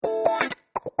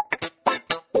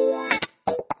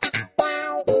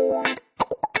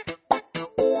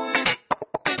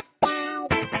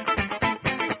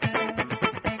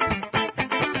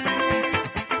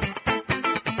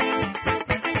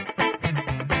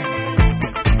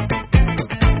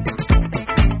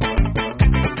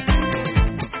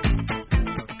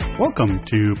Welcome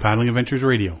to Paddling Adventures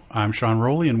Radio. I'm Sean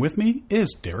Rowley, and with me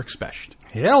is Derek Specht.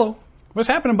 Hello. What's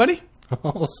happening, buddy?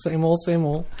 Oh, same old, same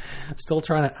old. Still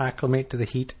trying to acclimate to the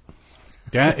heat.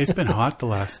 Yeah, it's been hot the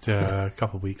last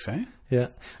couple of weeks, eh? Yeah.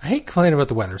 I hate complaining about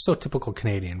the weather. So typical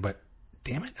Canadian, but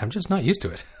damn it, I'm just not used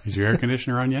to it. Is your air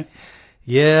conditioner on yet?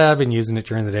 Yeah, I've been using it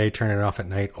during the day, turning it off at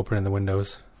night, opening the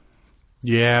windows.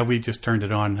 Yeah, we just turned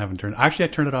it on and haven't turned it. Actually, I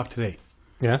turned it off today.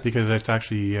 Yeah? Because it's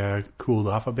actually cooled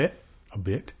off a bit.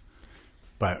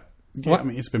 But, yeah, I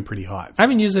mean, it's been pretty hot. I've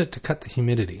been using it to cut the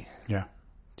humidity. Yeah.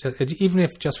 Even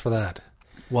if just for that.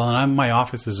 Well, and my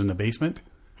office is in the basement.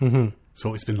 Mm-hmm.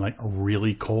 So it's been like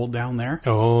really cold down there.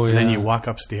 Oh, yeah. And then you walk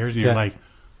upstairs and you're like,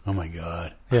 oh my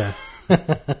God. Yeah.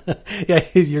 Yeah,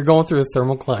 you're going through a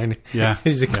thermocline. Yeah.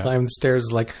 As you climb the stairs,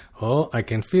 like, oh, I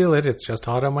can feel it. It's just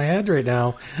hot on my head right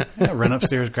now. Yeah, run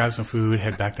upstairs, grab some food,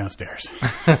 head back downstairs.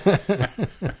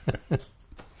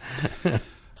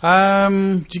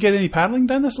 Did you get any paddling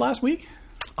done this last week?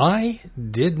 I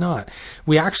did not.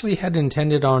 We actually had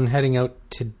intended on heading out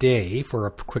today for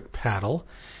a quick paddle.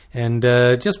 And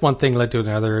just one thing led to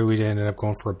another. We ended up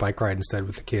going for a bike ride instead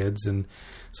with the kids. And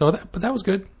so but that was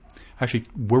good. Actually,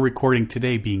 we're recording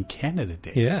today being Canada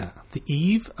Day. Yeah. The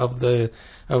eve of the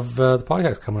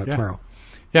podcast coming up tomorrow.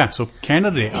 Yeah, so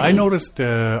Canada Day. I noticed,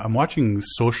 I'm watching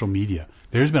social media.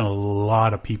 There's been a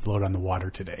lot of people out on the water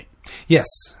today. Yes.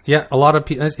 Yeah, a lot of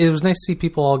people. It was nice to see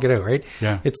people all get out, right?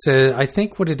 Yeah. It's, I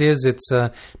think what it is, it's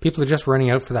people are just running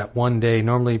out for that one day.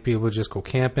 Normally people just go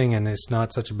camping and it's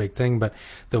not such a big thing, but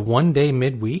the one day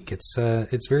midweek, it's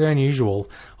very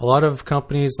unusual. A lot of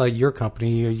companies like your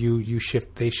company, they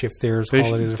shift theirs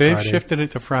holiday to Friday. They've shifted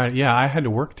it to Friday. Yeah, I had to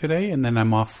work today and then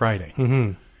I'm off Friday.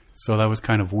 Mm-hmm. So that was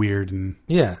kind of weird and...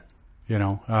 Yeah. You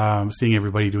know, seeing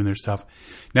everybody doing their stuff.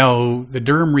 Now, the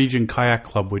Durham Region Kayak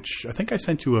Club, which I think I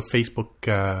sent you a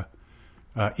Facebook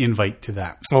invite to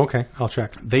that. Oh, okay. I'll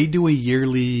check. They do a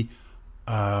yearly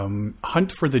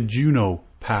hunt for the Juno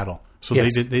paddle. So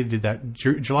yes. they did that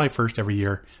July 1st every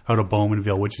year out of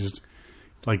Bowmanville, which is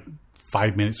like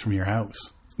 5 minutes from your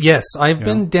house. Yes, I've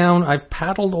been down. I've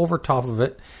paddled over top of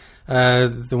it.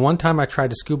 The one time I tried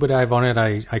to scuba dive on it,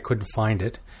 I couldn't find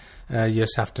it. You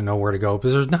just have to know where to go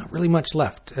because there's not really much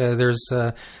left. There's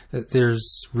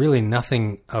really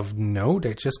nothing of note.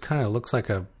 It just kind of looks like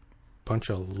a bunch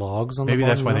of logs on the bottom. Maybe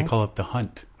that's why they call it the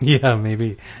hunt. Yeah,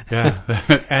 maybe. Yeah,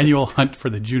 the annual hunt for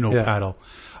the Juno paddle.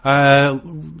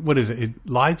 What is it? It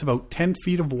lies about 10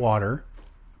 feet of water,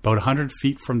 about 100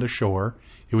 feet from the shore.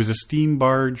 It was a steam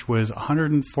barge, was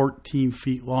 114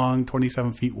 feet long,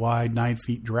 27 feet wide, 9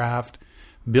 feet draft.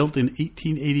 Built in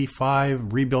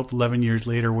 1885, rebuilt 11 years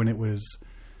later when it was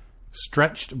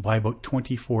stretched by about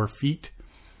 24 feet,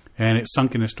 and it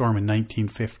sunk in a storm in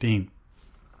 1915.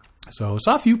 So I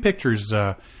saw a few pictures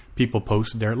people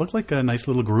posted there. It looked like a nice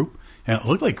little group, and it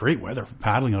looked like great weather for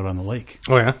paddling out on the lake.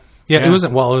 Oh, yeah? Yeah, it was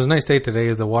a nice day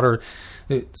today. The water...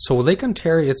 So Lake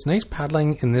Ontario, it's nice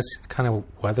paddling in this kind of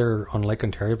weather on Lake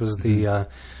Ontario because the...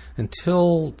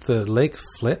 until the lake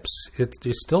flips, it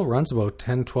still runs about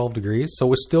 10, 12 degrees.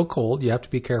 So it's still cold. You have to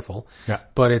be careful. Yeah.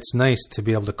 But it's nice to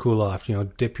be able to cool off. You know,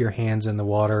 dip your hands in the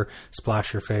water,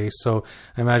 splash your face. So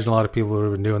I imagine a lot of people would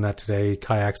have been doing that today.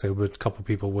 Kayaks, a couple of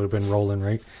people would have been rolling,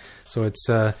 right? So it's...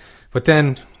 but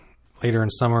then later in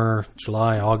summer,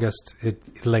 July, August, the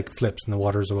lake flips and the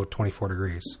water is about 24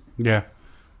 degrees. Yeah.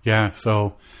 Yeah.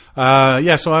 So, so I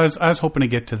was hoping to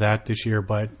get to that this year,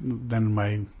 but then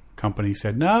my... company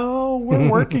said, no, we're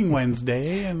working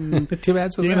Wednesday and too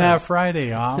bad you're going to have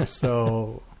Friday off.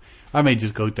 So I may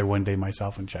just go out there one day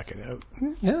myself and check it out.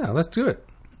 Yeah, let's do it.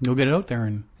 You'll get it out there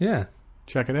and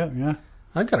check it out. Yeah.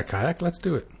 I've got a kayak. Let's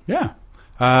do it. Yeah.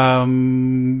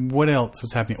 What else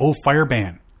is happening? Oh, fire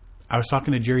ban. I was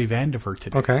talking to Jerry Vandiver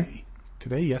today. Okay.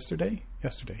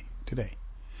 Today.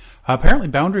 Apparently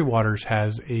Boundary Waters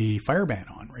has a fire ban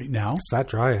on right now. It's that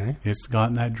dry, eh? It's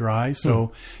gotten that dry.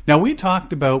 So now we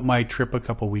talked about my trip a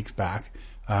couple weeks back.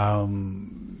 All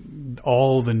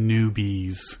the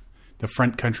newbies, the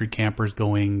front country campers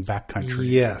going back country.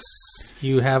 Yes.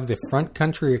 You have the front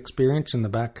country experience in the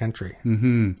back country.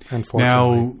 Mm-hmm. Unfortunately.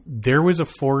 Now, there was a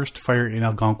forest fire in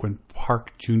Algonquin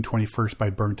Park June 21st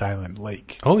by Burnt Island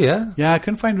Lake. Oh, yeah? Yeah, I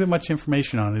couldn't find much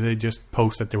information on it. They just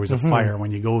post that there was a fire. When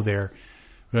you go there,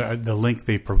 the link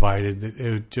they provided,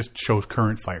 it just shows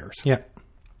current fires. Yeah.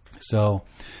 So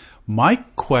my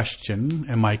question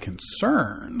and my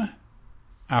concern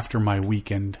after my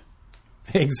weekend...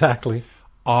 Exactly.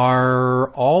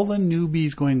 Are all the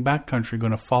newbies going backcountry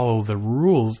going to follow the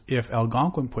rules if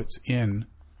Algonquin puts in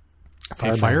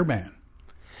a fire ban?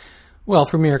 Well,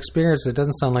 from your experience, it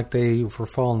doesn't sound like they were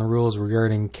following the rules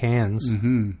regarding cans.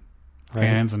 Mm-hmm. Right?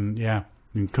 Cans and,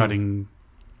 and cutting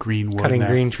green wood. Cutting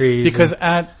green trees. Because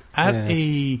at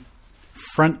a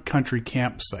front country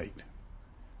campsite,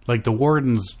 like the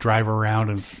wardens drive around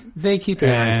and they keep an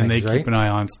eye on things, keep an eye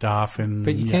on stuff,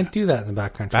 but you can't do that in the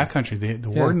backcountry. Backcountry, the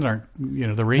wardens aren't.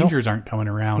 The rangers aren't coming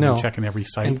around and checking every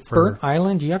site. And Burnt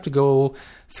Island, you have to go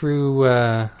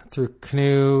through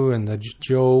Canoe and the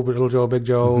Little Joe, Big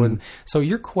Joe, and so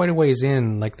you're quite a ways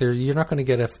in. Like you're not going to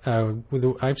get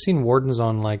I've seen wardens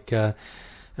on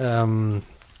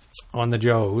on the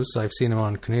Joes. I've seen them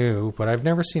on Canoe, but I've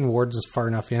never seen wardens far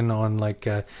enough in on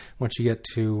once you get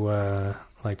to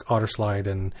Otter Slide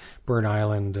and Burnt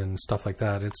Island and stuff like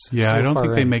that. It's so I don't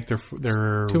think they in. make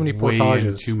their too many way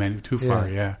portages. Too far.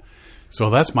 Yeah. So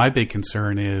that's my big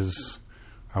concern is,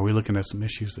 are we looking at some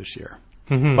issues this year?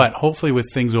 Mm-hmm. But hopefully with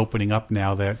things opening up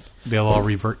now that they'll all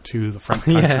revert to the front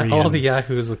country. All the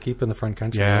Yahoos will keep in the front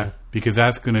country. Yeah, because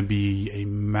that's going to be a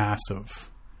massive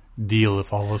deal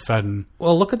if all of a sudden...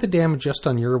 Well, look at the damage just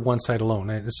on your one site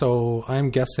alone. So I'm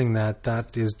guessing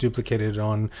that is duplicated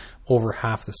on over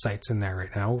half the sites in there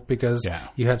right now because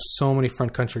you have so many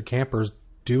front country campers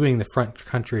doing the front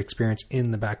country experience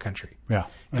in the back country. Yeah,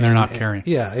 and they're not carrying.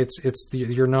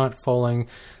 You're not following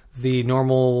the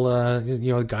normal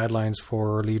guidelines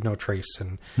for leave no trace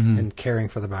and caring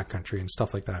for the back country and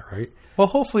stuff like that, right? Well,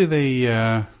 hopefully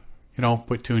they...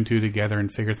 put two and two together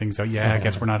and figure things out. I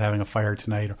guess we're not having a fire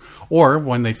tonight. Or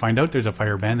when they find out there's a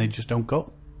fire ban, they just don't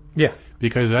go. Yeah.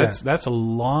 Because that's a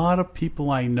lot of people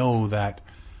I know that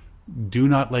do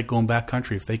not like going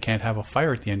backcountry if they can't have a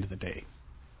fire at the end of the day.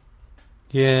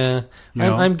 Yeah.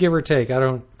 I'm give or take. I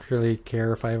don't really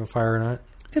care if I have a fire or not.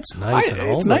 It's nice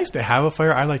It's nice to have a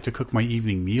fire. I like to cook my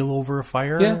evening meal over a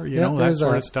fire. That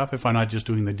sort of stuff. If I'm not just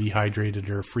doing the dehydrated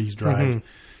or freeze-dried,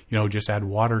 just add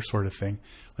water sort of thing.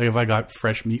 Like if I got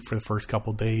fresh meat for the first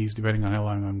couple of days, depending on how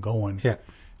long I'm going,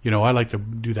 I like to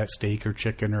do that steak or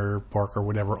chicken or pork or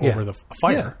whatever over the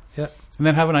fire. Yeah. And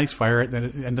then have a nice fire at the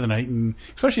end of the night. And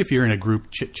especially if you're in a group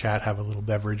chit-chat, have a little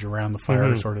beverage around the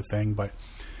fire sort of thing. But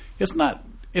it's not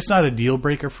a deal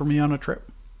breaker for me on a trip.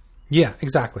 Yeah,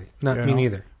 exactly. Not me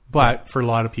neither. But for a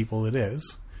lot of people it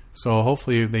is. So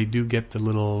hopefully if they do get the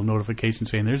little notification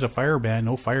saying there's a fire ban,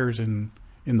 no fires in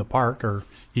the park or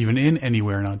even in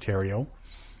anywhere in Ontario,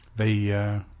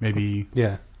 they maybe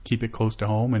keep it close to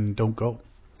home and don't go.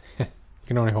 You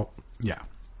can only hope. Yeah.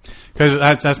 Because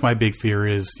that's my big fear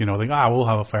is, we'll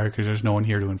have a fire because there's no one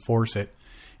here to enforce it.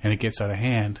 And it gets out of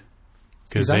hand.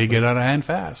 Because they get out of hand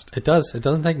fast. It does. It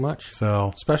doesn't take much.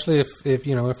 So, especially if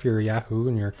you're a Yahoo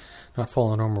and you're not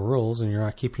following normal rules and you're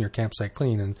not keeping your campsite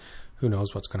clean, and who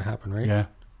knows what's going to happen, right? Yeah.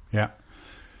 Yeah.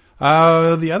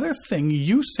 The other thing,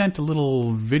 you sent a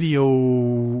little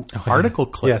video article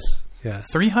clip. Yes. Yeah.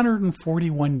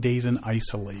 341 days in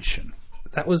isolation.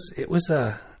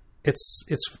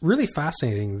 It's really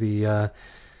fascinating.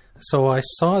 So I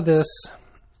saw this.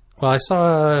 Well, I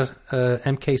saw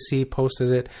MKC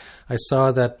posted it. I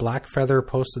saw that Black Feather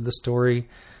posted the story.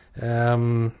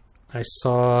 I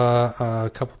saw a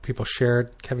couple of people share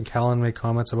it. Kevin Callan made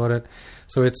comments about it.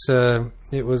 So this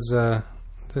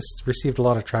received a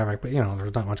lot of traffic, but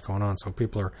there's not much going on, so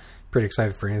people are pretty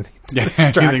excited for anything to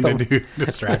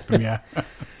distract them. Yeah.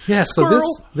 Yeah. So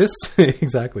this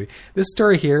exactly this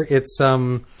story here. It's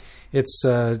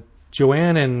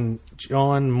Joanne and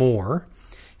John Moore,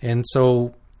 and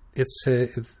so it's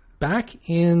back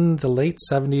in the late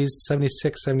 70s,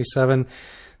 76, 77.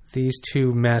 These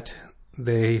two met.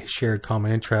 They shared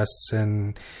common interests,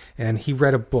 and he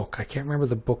read a book. I can't remember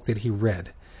the book that he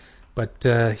read. But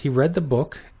he read the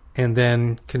book and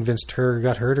then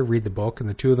got her to read the book. And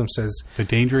the two of them says... The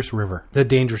Dangerous River. The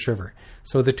Dangerous River.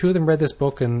 So the two of them read this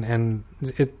book and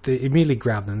they immediately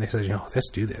grabbed them. They said, let's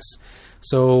do this.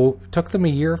 So it took them a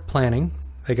year of planning.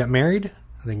 They got married.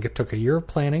 Then it took a year of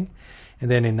planning. And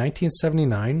then in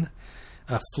 1979,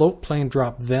 a float plane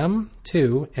dropped them,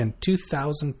 too, and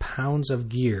 2,000 pounds of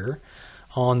gear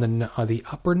on the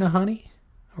upper Nahanni.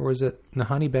 Or was it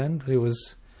Nahanni Bend? It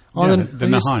was... the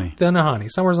Nahanni. The Nahanni.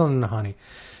 Somewhere's on the Nahanni.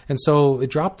 And so it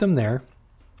dropped them there.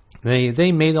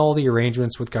 They made all the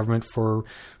arrangements with government for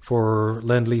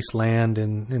lend-lease land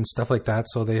and stuff like that.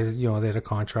 So they had a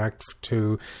contract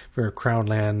for Crown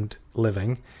land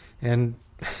living. And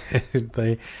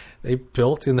they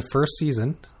built, in the first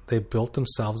season, they built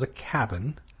themselves a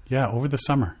cabin. Yeah, over the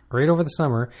summer. Right over the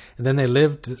summer. And then they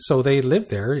lived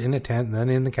there in a tent and then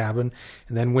in the cabin.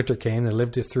 And then winter came. They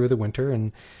lived it through the winter.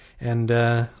 And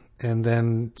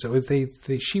then so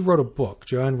she wrote a book.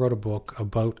 Joanne wrote a book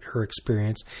about her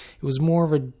experience. It was more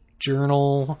of a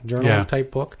journal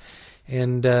type book.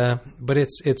 And but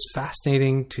it's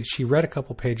fascinating. She read a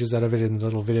couple pages out of it in the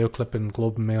little video clip in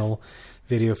Globe and Mail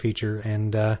video feature,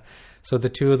 and so the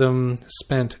two of them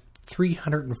spent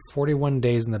 341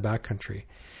 days in the backcountry.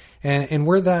 And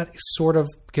where that sort of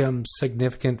becomes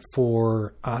significant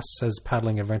for us as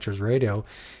Paddling Adventures Radio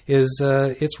is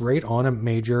it's right on a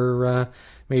major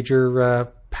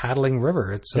paddling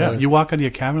river. It's you walk out of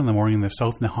your cabin in the morning, and the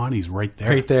South Nahanni's right there.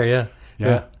 Right there,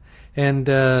 yeah. And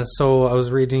so I was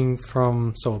reading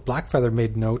Blackfeather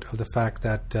made note of the fact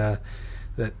that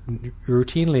that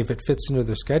routinely, if it fits into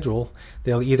their schedule,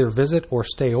 they'll either visit or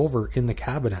stay over in the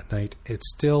cabin at night. It's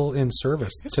still in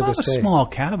service to this day. It's not a small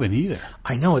cabin either.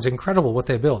 I know, it's incredible what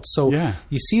they built. So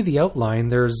you see the outline.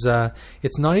 There's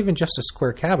it's not even just a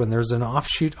square cabin. There's an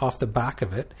offshoot off the back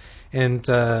of it, and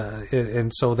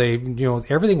so they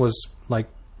everything was like.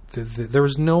 There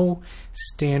was no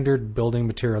standard building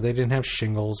material. They didn't have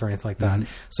shingles or anything like that.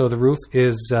 Mm-hmm. So the roof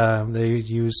is they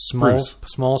use small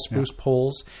spruce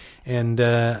poles, and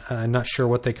I'm not sure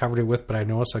what they covered it with, but I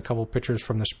noticed a couple pictures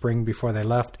from the spring before they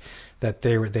left that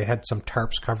they had some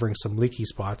tarps covering some leaky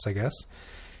spots, I guess.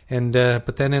 And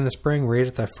but then in the spring, right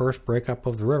at that first breakup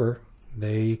of the river,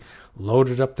 they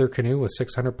loaded up their canoe with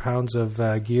 600 pounds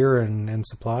of gear and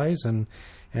supplies and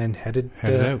headed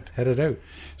out.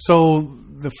 So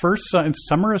the first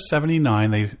summer of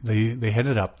 '79, they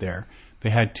headed up there. They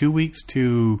had 2 weeks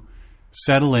to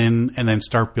settle in and then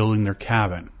start building their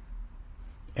cabin.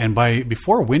 And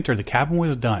before winter, the cabin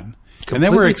was done.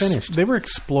 Completely and finished. They were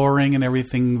exploring and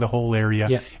everything, the whole area.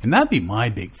 Yeah. And that'd be my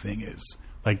big thing is.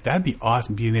 Like, that'd be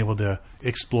awesome, being able to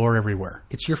explore everywhere.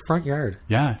 It's your front yard.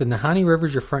 Yeah. The Nahanni River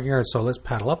is your front yard. So let's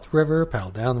paddle up the river, paddle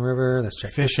down the river. Let's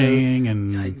check fishing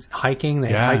and hiking.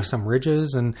 They hiked some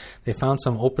ridges, and they found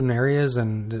some open areas.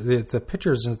 And the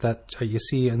pictures that you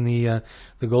see in the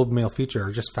Globe Mail feature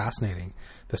are just fascinating.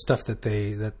 The stuff that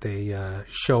they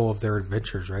show of their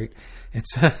adventures, right?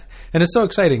 It's and it's so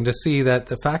exciting to see that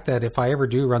the fact that if I ever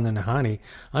do run the Nahanni,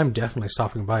 I'm definitely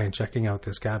stopping by and checking out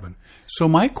this cabin. So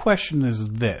my question is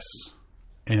this,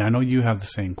 and I know you have the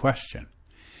same question.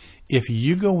 If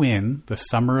you go in the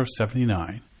summer of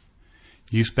 '79,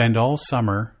 you spend all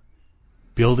summer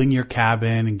building your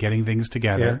cabin and getting things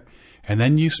together, and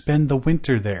then you spend the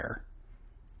winter there,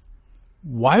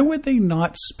 why would they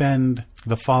not spend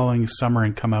the following summer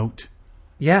and come out?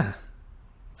 Yeah.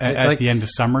 At the end of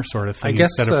summer sort of thing,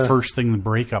 instead of first thing the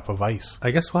breakup of ice. I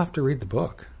guess we'll have to read the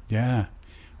book. Yeah.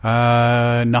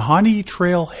 Nahanni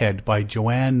Trailhead by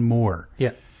Joanne Moore.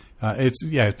 Yeah. It's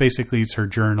basically her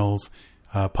journals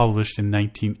published in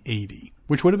 1980,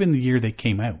 which would have been the year they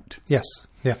came out. Yes.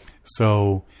 Yeah.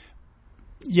 So,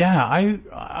 yeah,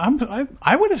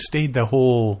 I would have stayed the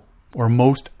whole or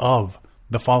most of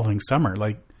the following summer,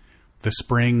 like the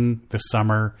spring, the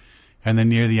summer, and then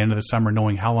near the end of the summer,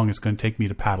 knowing how long it's going to take me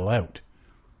to paddle out.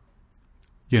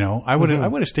 I would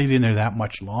have stayed in there that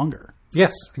much longer.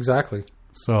 Yes, exactly.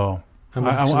 So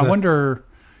I wonder.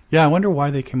 Yeah, I wonder why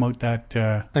they came out that.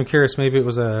 I'm curious. Maybe it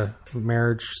was a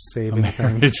marriage saving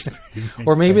thing,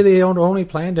 or maybe they only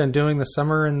planned on doing the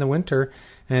summer and the winter,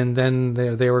 and then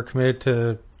they were committed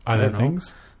to other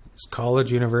things,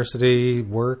 college, university,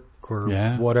 work, or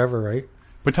whatever, right?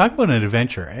 But talk about an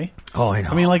adventure, eh? Oh, I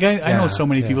know. I mean, like I know so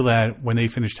many people that when they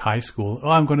finished high school,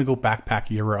 I'm going to go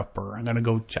backpack Europe, or I'm going to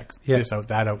go check this out,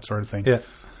 that out, sort of thing. Yeah.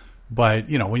 But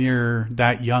when you're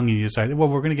that young and you decide, well,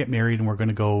 we're going to get married and we're going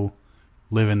to go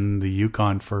live in the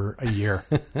Yukon for a year.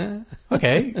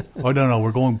 Okay. Oh no,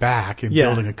 we're going back and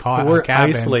building a cabin. We're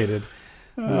isolated.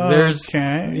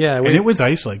 And it was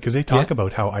isolated because they talk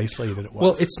about how isolated it was.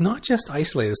 Well, it's not just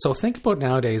isolated. So think about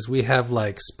nowadays, we have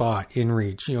like Spot,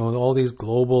 InReach, all these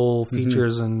global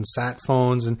features and sat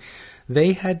phones, and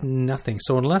they had nothing.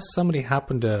 So unless somebody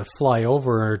happened to fly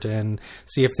over and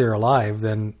see if they're alive,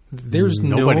 then there's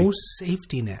no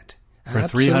safety net. For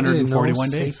 341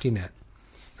 days. Safety net.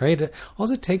 Right,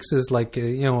 all it takes is like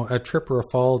a trip or a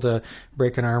fall to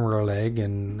break an arm or a leg,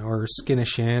 or skin a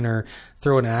shin, or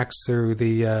throw an axe through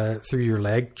your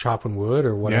leg, chopping wood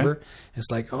or whatever. Yeah.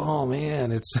 It's like, oh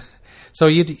man, it's so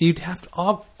you'd have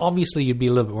to obviously you'd be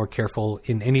a little bit more careful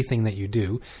in anything that you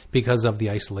do because of the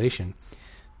isolation.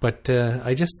 But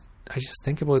I just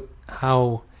think about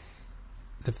how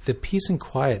the peace and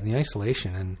quiet and the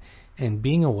isolation and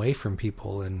being away from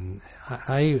people, and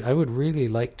I would really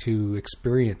like to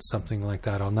experience something like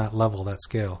that on that level, that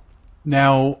scale.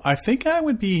 Now, I think I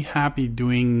would be happy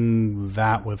doing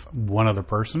that with one other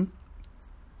person.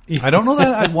 I don't know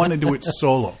that I'd want to do it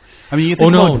solo. I mean, you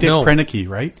think about Dick Prenneke,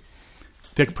 right?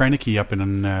 Dick Prenneke up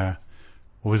in,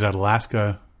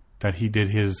 Alaska, that he did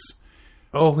his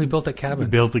Oh, he built a cabin.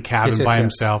 Built the cabin Yes, by yes.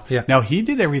 himself. Yeah. Now, he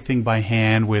did everything by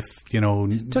hand with,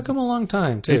 It took him a long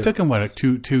time, too. it took him,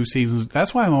 two seasons.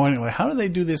 That's why I'm wondering, how do they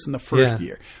do this in the first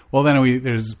year? Well, then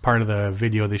there's part of the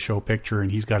video, they show a picture, and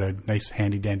he's got a nice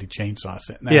handy-dandy chainsaw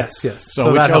sitting there. Yes.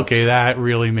 So that helps. that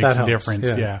really makes That a helps, difference.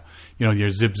 yeah. Your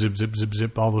zip, zip, zip, zip,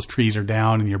 zip, all those trees are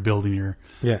down, and you're building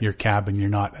your cabin. You're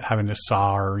not having to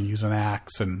saw or use an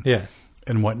axe and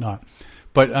whatnot.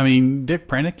 But, I mean, Dick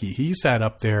Proenneke, he sat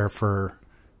up there for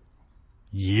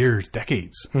years,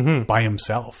 decades, by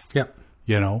himself. Yeah.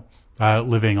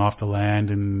 Living off the land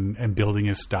and building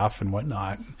his stuff and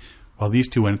whatnot. Well, these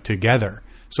two went together.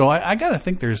 So I got to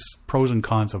think there's pros and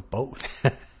cons of both.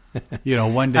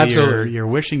 One day you're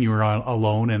wishing you were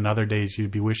alone, and other days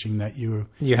you'd be wishing that you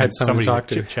had somebody to talk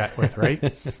to, chit chat with,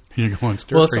 right? You're going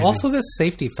stir Well, it's crazy. also this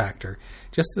safety factor.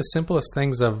 Just the simplest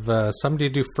things of somebody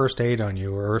to do first aid on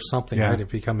you or something, right?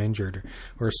 If you become injured,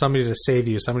 or somebody to save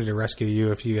you, somebody to rescue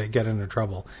you if you get into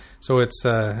trouble. So it's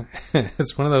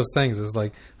it's one of those things. It's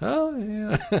like, oh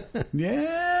yeah,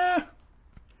 yeah.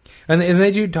 And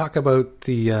they do talk about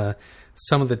the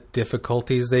some of the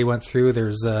difficulties they went through. There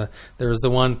was the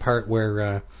one part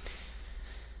where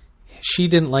she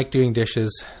didn't like doing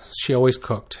dishes. She always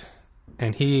cooked.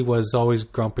 And he was always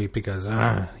grumpy because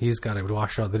he's got to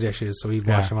wash all the dishes, so he'd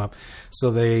wash them up.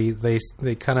 So they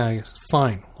kind of,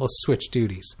 fine, let's switch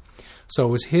duties. So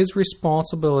it was his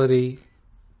responsibility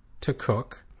to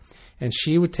cook, and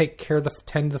she would take care of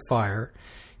tend the fire,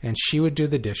 and she would do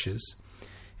the dishes.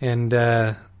 And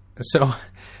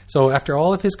so after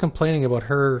all of his complaining about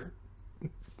her,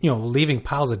 leaving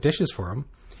piles of dishes for him,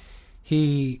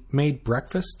 he made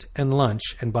breakfast and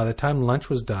lunch, and by the time lunch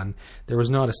was done, there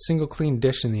was not a single clean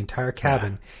dish in the entire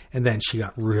cabin, and then she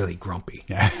got really grumpy.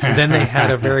 And then they had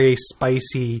a very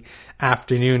spicy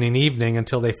afternoon and evening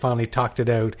until they finally talked it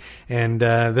out, and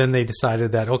then they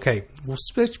decided that, okay, we'll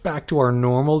switch back to our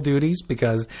normal duties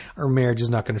because our marriage is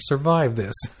not going to survive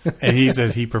this. And he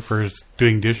says he prefers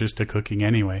doing dishes to cooking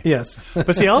anyway. Yes.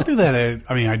 But see, I'll do that.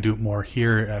 I do it more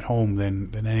here at home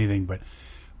than anything, but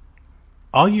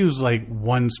I'll use like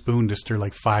one spoon to stir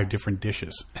like 5 different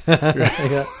dishes.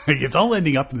 Yeah. It's all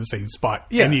ending up in the same spot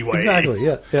anyway. Exactly.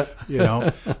 Yeah.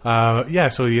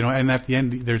 So, and at the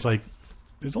end, there's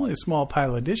only a small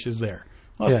pile of dishes there.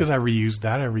 Well, it's because I reused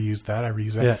that.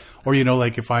 Yeah. Or,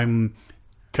 like if I'm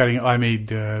cutting, I made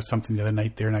something the other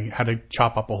night there and I had to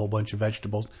chop up a whole bunch of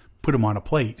vegetables, put them on a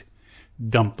plate,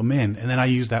 dump them in, and then I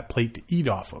use that plate to eat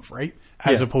off of, right?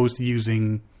 As opposed to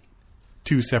using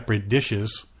 2 separate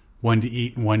dishes, one to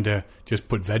eat and one to just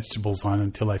put vegetables on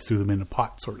until I threw them in a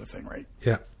pot, sort of thing, right?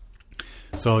 Yeah.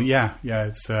 So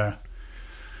it's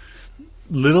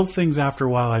little things after a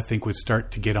while I think would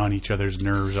start to get on each other's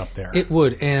nerves up there. It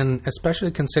would, and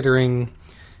especially considering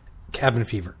cabin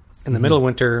fever. In the middle of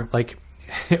winter,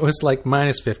 it was like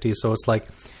minus 50, so it's like,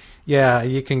 yeah,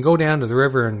 you can go down to the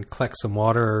river and collect some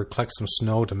water or collect some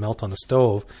snow to melt on the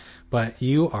stove, but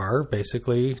you are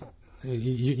basically...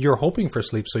 You're hoping for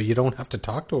sleep, so you don't have to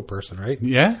talk to a person, right?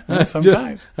 Yeah,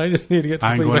 sometimes. I just need to get to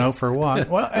sleep. I'm going out for a walk.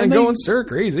 Well, I'm going stir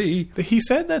crazy. He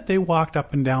said that they walked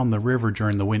up and down the river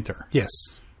during the winter. Yes.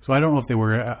 So I don't know if they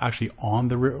were actually on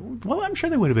the river. Well, I'm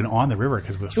sure they would have been on the river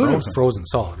because it was It would frozen. have frozen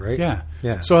solid, right?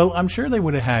 Yeah. So I'm sure they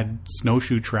would have had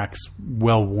snowshoe tracks,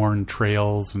 well-worn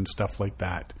trails and stuff like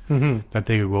that, that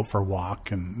they could go for a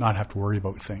walk and not have to worry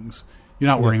about things. You're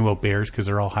not worrying about bears because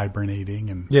they're all hibernating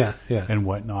and and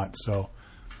whatnot. So,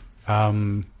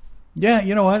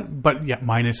 you know what? But yeah,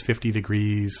 minus 50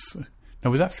 degrees.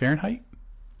 Now, was that Fahrenheit?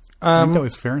 I think that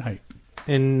was Fahrenheit.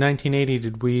 In 1980,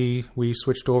 did we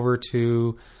switched over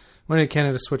to... When did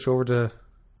Canada switch over to...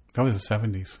 That was the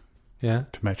 70s. Yeah?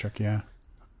 To metric, yeah.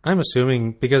 I'm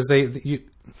assuming because they're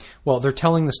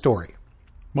telling the story.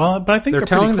 Well, but I think they're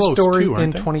telling pretty the close story too, aren't in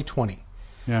they? 2020.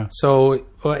 Yeah. So,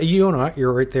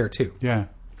 you're right there, too. Yeah.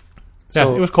 So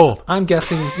Yeah, it was cold. I'm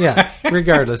guessing,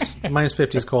 regardless, minus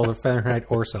 50 is cold, or Fahrenheit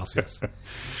or Celsius.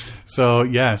 So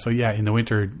in the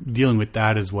winter, dealing with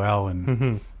that as well,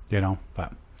 and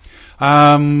but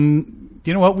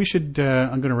you know what? We should.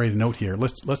 I'm going to write a note here.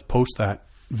 Let's post that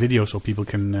video so people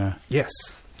can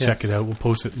check it out. We'll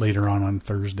post it later on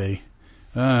Thursday.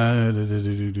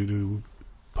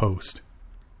 Post.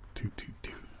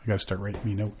 I got to start writing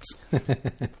me notes.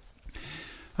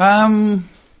 I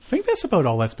think that's about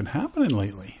all that's been happening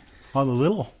lately. All the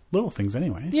little things,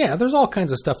 anyway. Yeah, there's all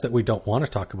kinds of stuff that we don't want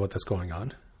to talk about that's going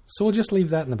on. So we'll just leave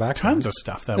that in the background. Tons of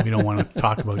stuff that we don't want to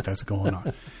talk about that's going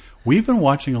on. We've been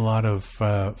watching a lot of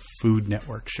Food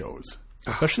Network shows,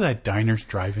 especially that Diners,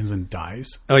 Drive-Ins, and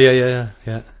Dives. Oh, yeah.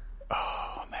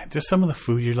 Oh, man, just some of the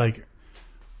food, you're like,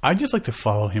 I just like to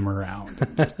follow him around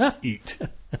and eat.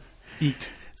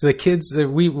 eat. So the kids,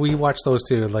 we watch those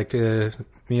too. Like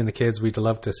me and the kids, we'd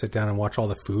love to sit down and watch all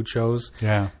the food shows.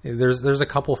 Yeah. There's a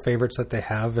couple favorites that they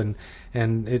have, and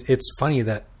it's funny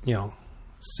that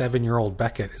 7-year-old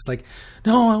Beckett is like,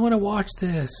 no, I want to watch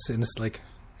this, and it's like,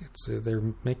 they're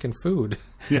making food.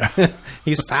 Yeah.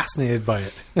 He's fascinated by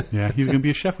it. Yeah, he's going to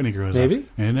be a chef when he grows up. Maybe.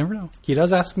 You never know. He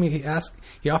does ask me.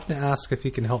 He often asks if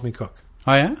he can help me cook.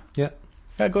 Oh yeah. Yeah.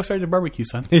 Yeah, go start the barbecue,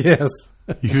 son. Yes.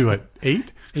 He's what,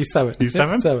 8? He's 7. You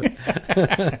 7? 7.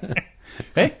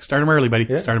 Hey, start him early, buddy.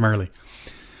 Yeah. Start him early.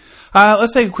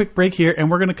 Let's take a quick break here,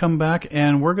 and we're going to come back,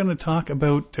 and we're going to talk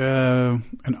about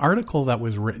an article that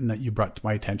was written that you brought to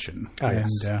my attention. Oh, and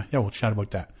yes. we'll chat about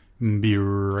that. Be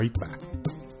right back.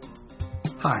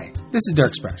 Hi, this is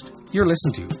Dirk Sprest. You're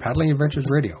listening to Paddling Adventures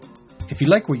Radio. If you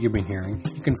like what you've been hearing,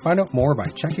 you can find out more by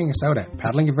checking us out at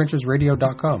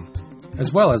paddlingadventuresradio.com,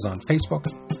 as well as on Facebook,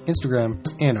 Instagram,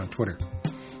 and on Twitter.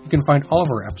 You can find all of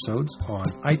our episodes on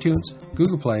iTunes,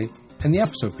 Google Play, and the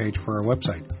episode page for our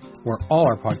website, where all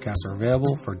our podcasts are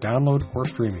available for download or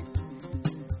streaming.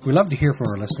 We love to hear from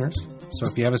our listeners, so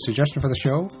if you have a suggestion for the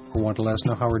show or want to let us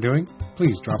know how we're doing,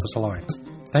 please drop us a line.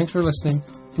 Thanks for listening.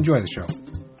 Enjoy the show.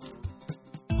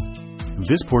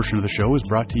 This portion of the show is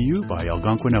brought to you by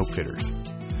Algonquin Outfitters.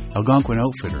 Algonquin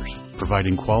Outfitters,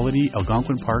 providing quality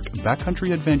Algonquin Park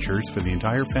backcountry adventures for the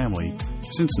entire family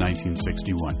since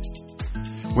 1961.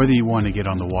 Whether you want to get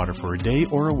on the water for a day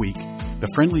or a week, the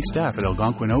friendly staff at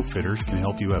Algonquin Outfitters can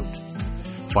help you out.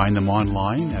 Find them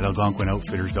online at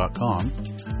algonquinoutfitters.com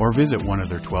or visit one of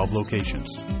their 12 locations.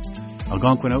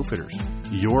 Algonquin Outfitters,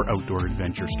 your outdoor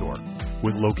adventure store,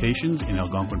 with locations in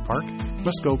Algonquin Park,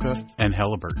 Muskoka, and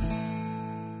Halliburton.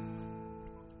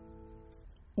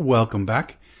 Welcome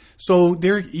back. So,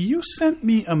 Derek, you sent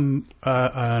me an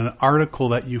article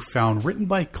that you found written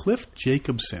by Cliff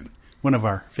Jacobson, one of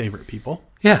our favorite people.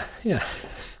 Yeah.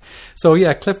 So,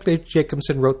 Cliff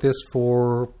Jacobson wrote this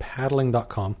for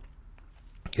paddling.com.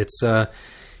 It's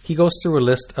he goes through a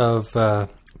list of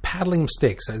paddling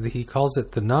mistakes. He calls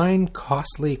it the 9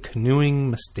 costly canoeing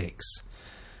mistakes.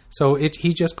 So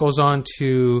he just goes on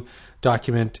to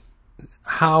document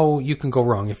how you can go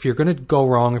wrong. If you're going to go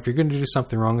wrong, if you're going to do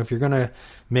something wrong, if you're going to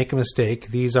make a mistake,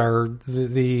 these are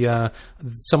the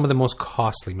some of the most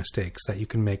costly mistakes that you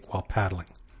can make while paddling.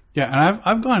 Yeah, and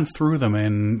I've gone through them,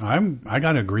 and I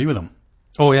got to agree with them.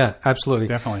 Oh yeah, absolutely,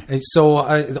 Definitely. And so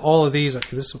all of these,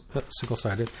 this is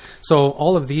single-sided. So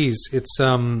all of these, it's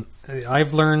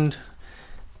I've learned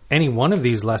any one of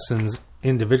these lessons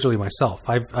individually myself.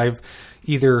 I've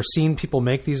either seen people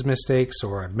make these mistakes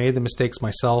or I've made the mistakes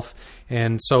myself,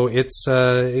 and so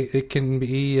it can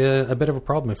be a bit of a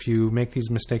problem if you make these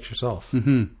mistakes yourself.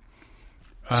 Mm-hmm.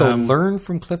 So learn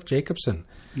from Cliff Jacobson.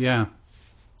 Yeah,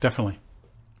 definitely.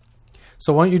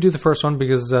 So why don't you do the first one,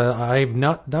 because I've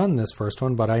not done this first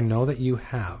one, but I know that you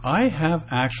have. I have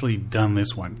actually done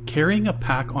this one. Carrying a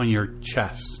pack on your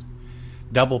chest,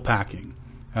 double packing,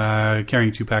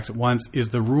 carrying 2 packs at once, is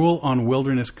the rule on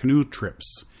wilderness canoe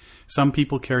trips. Some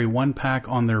people carry 1 pack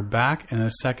on their back and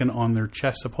a second on their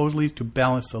chest, supposedly to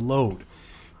balance the load.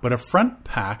 But a front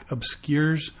pack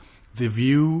obscures the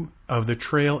view of the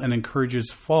trail and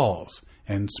encourages falls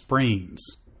and sprains.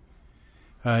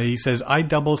 He says, I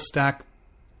double stack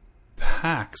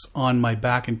packs on my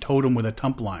back and tote them with a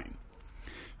tump line.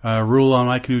 Rule on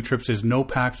my canoe trips is no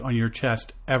packs on your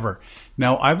chest ever.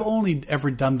 Now, I've only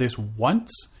ever done this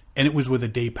once, and it was with a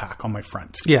day pack on my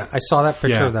front. Yeah, I saw that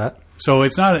picture of that. So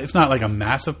it's not like a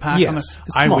massive pack. Yes, on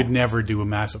it's I small. would never do a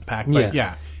massive pack, but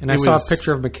yeah. And I saw a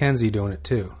picture of Mackenzie doing it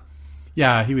too.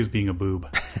 Yeah, he was being a boob.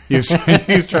 He was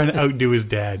trying to outdo his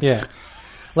dad. Yeah.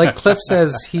 Like Cliff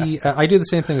says, I do the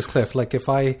same thing as Cliff. Like if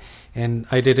I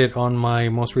did it on my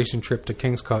most recent trip to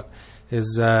Kingscote,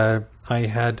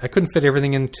 I couldn't fit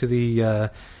everything into the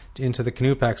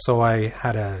canoe pack, so I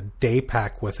had a day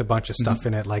pack with a bunch of stuff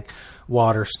in it, like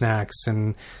water, snacks,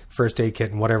 and first aid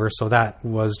kit and whatever. So that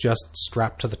was just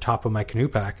strapped to the top of my canoe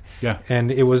pack. Yeah.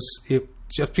 And it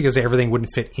just because everything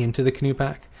wouldn't fit into the canoe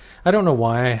pack. I don't know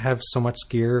why I have so much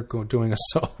gear doing a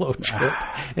solo trip.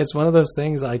 It's one of those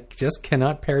things I just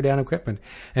cannot pare down equipment.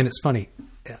 And it's funny,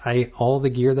 all the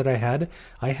gear that I had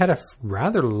a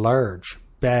rather large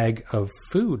bag of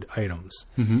food items.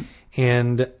 Mm-hmm.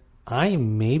 And I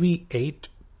maybe ate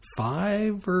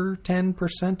 5 or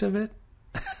 10% of it.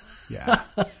 Yeah.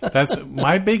 That's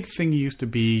my big thing used to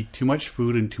be too much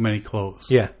food and too many clothes.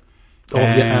 Yeah. Oh,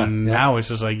 and now it's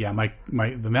just like, the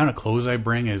amount of clothes I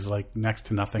bring is like next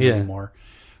to nothing anymore.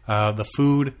 The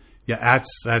food, Yeah,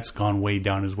 that's gone way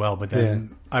down as well. But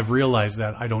then I've realized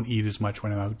that I don't eat as much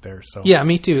when I'm out there. So yeah,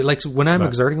 me too. Like when I'm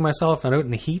exerting myself and out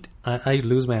in the heat, I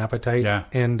lose my appetite. Yeah.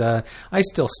 And I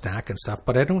still snack and stuff,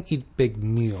 but I don't eat big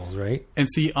meals, right? And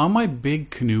see, on my big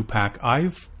canoe pack,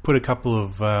 I've put a couple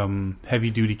of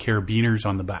heavy-duty carabiners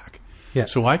on the back. Yeah.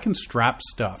 So I can strap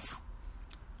stuff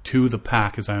to the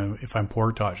pack if I'm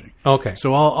portaging. Okay.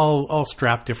 So I'll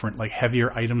strap different like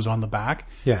heavier items on the back.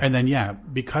 Yeah. And then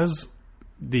because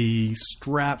the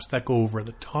straps that go over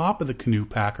the top of the canoe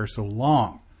pack are so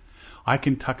long, I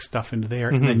can tuck stuff into there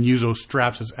and then use those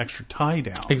straps as extra tie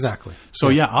downs. Exactly. So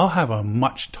I'll have a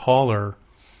much taller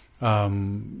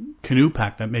canoe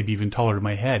pack that maybe even taller to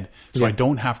my head, so I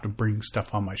don't have to bring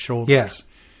stuff on my shoulders. Yeah.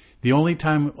 The only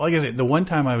time, like I said, the one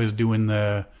time I was doing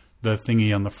the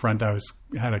thingy on the front,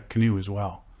 had a canoe as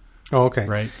well. Oh, okay.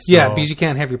 Right. Yeah, So- because you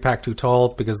can't have your pack too tall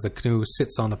because the canoe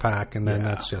sits on the pack, and then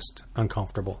that's just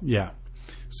uncomfortable. Yeah.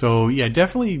 So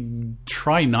definitely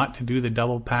try not to do the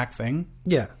double pack thing.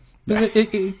 Yeah, because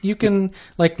you can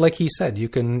like he said, you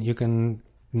can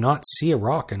not see a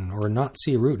rock or not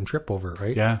see a root and trip over it,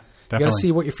 right? Yeah, You definitely. got to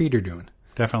see what your feet are doing.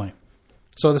 Definitely.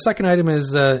 So the second item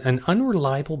is an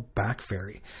unreliable back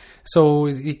ferry. So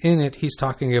in it, he's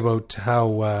talking about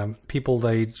how people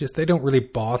they don't really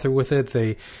bother with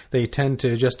it. They tend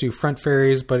to just do front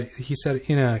ferries. But he said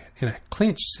in a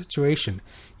clinch situation,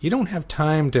 you don't have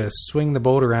time to swing the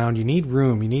boat around. You need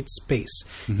room. You need space.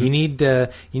 You need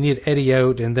eddy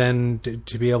out and then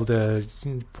to be able to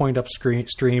point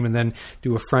upstream and then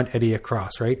do a front eddy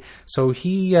across. Right. So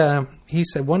he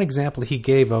said one example he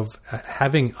gave of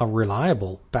having a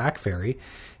reliable back ferry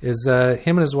is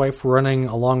him and his wife running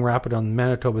a long rapid on the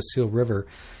Manitoba Seal River.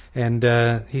 And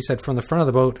he said from the front of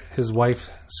the boat, his wife,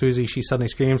 Susie, she suddenly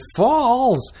screamed,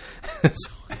 "Falls!"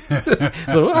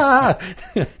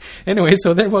 Anyway,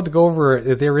 so they're about to go over,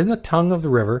 they're in the tongue of the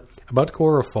river, about to go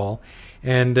over a fall.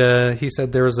 And he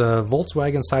said there was a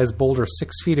Volkswagen-sized boulder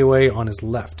 6 feet away on his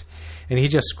left. And he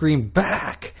just screamed,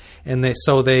 "Back!" And they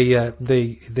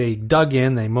dug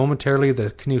in. Momentarily,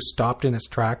 the canoe stopped in its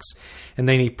tracks. And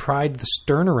then he pried the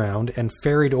stern around and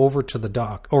ferried over to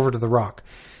the rock.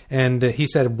 And he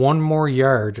said 1 more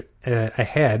yard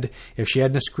ahead, if she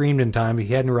hadn't screamed in time, if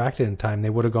he hadn't reacted in time, they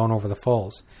would have gone over the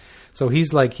falls. So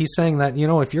he's saying that,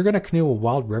 if you're going to canoe a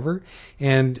wild river,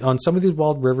 and on some of these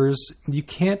wild rivers, you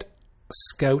can't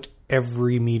scout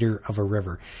every meter of a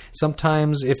river.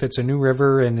 Sometimes if it's a new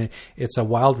river and it's a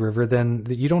wild river, then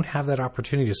you don't have that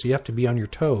opportunity. So you have to be on your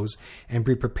toes and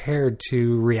be prepared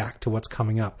to react to what's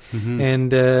coming up.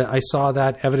 And I saw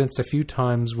that evidenced a few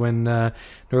times when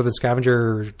Northern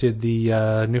Scavenger did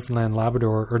the Newfoundland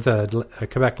Labrador or the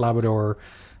Quebec Labrador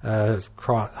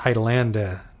Height of Land,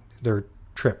 their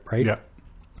trip, right? Yeah.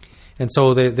 And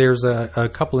so there's a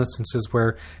couple instances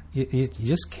where you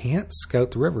just can't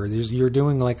scout the river. You're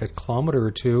doing like a kilometer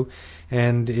or two,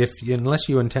 and unless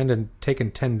you intend on taking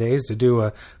 10 days to do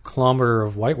a kilometer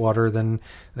of whitewater, then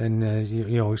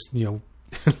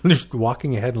just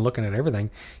walking ahead and looking at everything,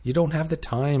 you don't have the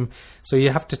time. So you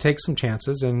have to take some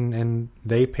chances, and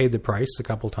they paid the price a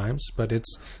couple times. But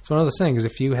it's one of those things.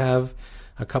 If you have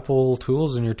a couple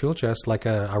tools in your tool chest, like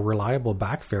a reliable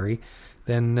back ferry,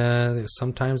 then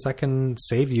sometimes that can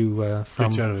save you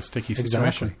from... Get you out of a sticky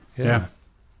situation. Exactly. Yeah.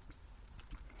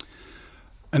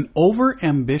 An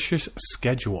over-ambitious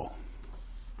schedule.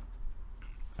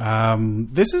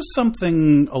 This is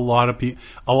something a lot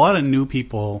of new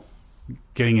people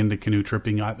getting into canoe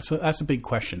tripping. So that's a big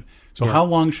question. So how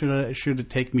long should it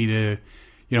take me to,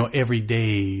 every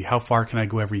day? How far can I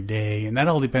go every day? And that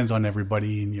all depends on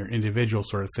everybody and your individual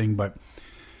sort of thing. But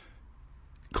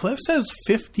Cliff says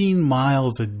 15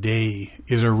 miles a day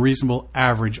is a reasonable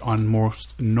average on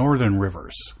most northern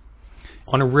rivers.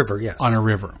 On a river, yes. On a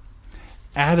river.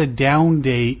 Add a down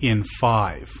day in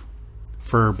 5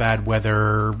 for bad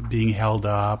weather, being held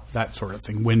up, that sort of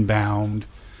thing, windbound,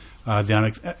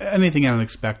 anything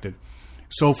unexpected.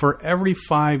 So for every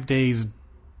 5 days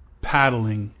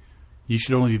paddling, you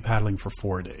should only be paddling for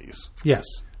 4 days. Yes.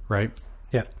 Right?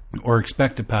 Yeah. Or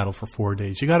expect to paddle for 4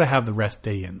 days. You got to have the rest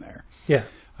day in there. Yeah.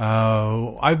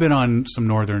 I've been on some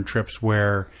northern trips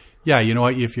where, you know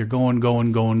what, if you're going,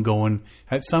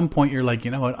 at some point you're like,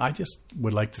 you know what, I just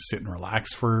would like to sit and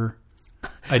relax for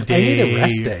a day. I need a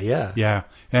rest day, yeah. Yeah.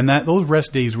 And those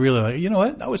rest days really, you know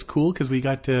what, that was cool because we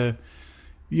got to,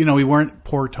 we weren't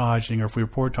portaging, or if we were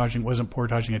portaging, it wasn't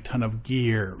portaging a ton of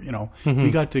gear,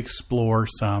 We got to explore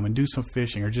some and do some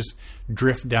fishing, or just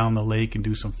drift down the lake and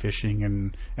do some fishing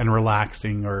and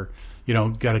relaxing, or,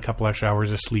 got a couple extra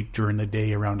hours of sleep during the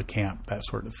day around a camp, that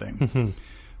sort of thing.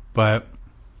 But,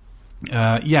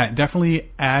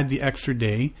 definitely add the extra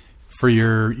day for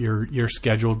your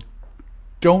schedule.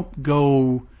 Don't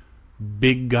go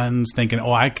big guns thinking,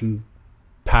 oh, I can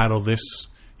paddle this.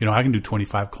 I can do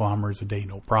 25 kilometers a day,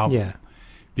 no problem. Yeah.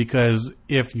 Because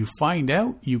if you find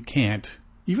out you can't,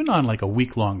 even on like a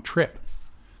week-long trip,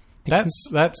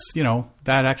 that's that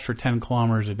extra 10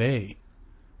 kilometers a day,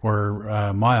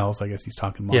 or miles, I guess he's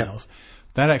talking miles. Yeah.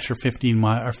 That extra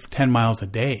 10 miles a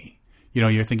day,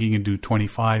 you're thinking you can do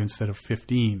 25 instead of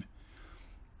 15.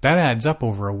 That adds up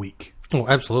over a week. Oh,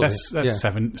 absolutely. That's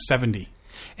 70.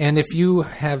 And if you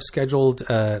have scheduled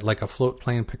like a float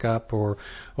plane pickup, or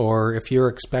if you're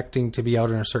expecting to be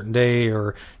out on a certain day,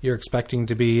 or you're expecting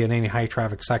to be in any high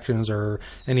traffic sections or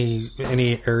any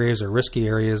areas or risky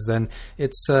areas, then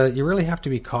it's you really have to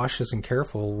be cautious and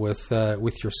careful with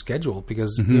your schedule,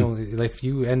 because if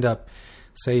you end up,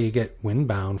 say you get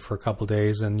windbound for a couple of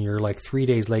days and you're like 3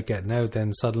 days late getting out,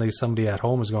 then suddenly somebody at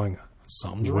home is going,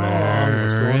 something's wrong.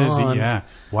 What's going on? Yeah.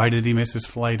 Why did he miss his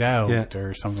flight out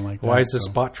or something like that? Why is the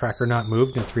spot tracker not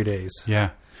moved in 3 days? Yeah.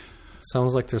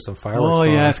 Sounds like there's some fireworks. Oh,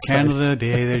 yeah, it's Canada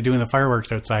Day. They're doing the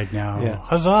fireworks outside now. Yeah.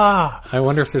 Huzzah! I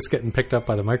wonder if this is getting picked up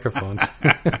by the microphones.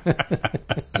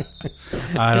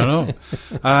 I don't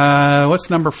know. What's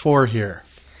number 4 here?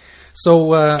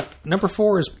 So number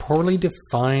 4 is poorly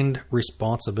defined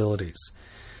responsibilities.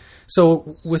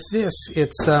 So with this,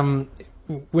 it's...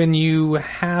 when you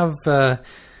have,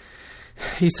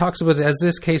 he talks about, as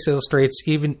this case illustrates,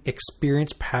 even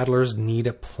experienced paddlers need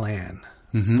a plan.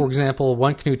 Mm-hmm. For example,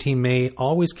 one canoe team may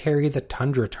always carry the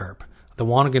Tundra tarp, the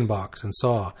Wanigan box and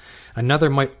saw. Another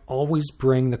might always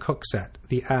bring the cook set,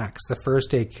 the axe, the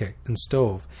first aid kit, and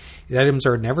stove. The items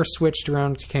are never switched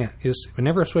around to camp.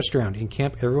 In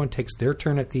camp, everyone takes their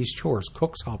turn at these chores: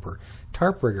 cook's helper,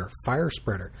 tarp rigger, fire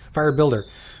builder,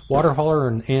 water hauler,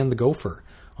 and the gopher.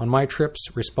 On my trips,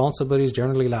 responsibilities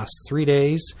generally last 3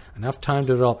 days, enough time to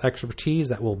develop expertise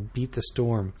that will beat the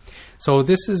storm. So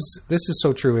this is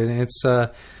so true,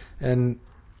 and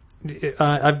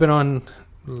I've been on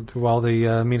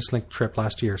the Meanest Link trip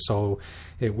last year. So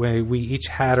we each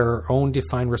had our own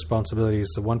defined responsibilities.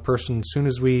 So one person, as soon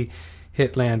as we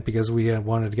hit land, because we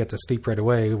wanted to get to sleep right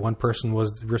away, one person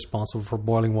was responsible for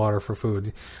boiling water for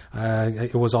food.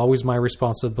 It was always my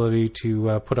responsibility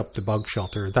to put up the bug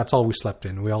shelter. That's all we slept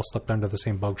in. We all slept under the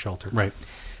same bug shelter. Right.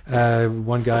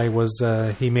 One guy was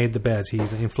he made the beds. He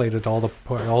inflated all the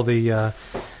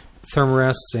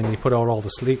thermarests, and he put out all the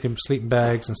sleeping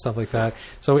bags and stuff like that.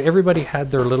 So everybody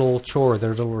had their little chore,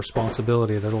 their little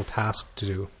responsibility, their little task to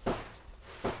do.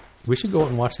 We should go out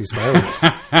and watch these fireworks.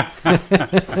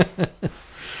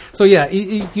 So yeah,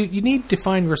 you need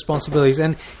defined responsibilities,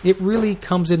 and it really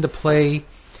comes into play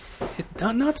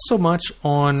not so much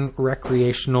on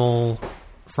recreational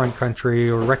front country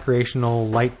or recreational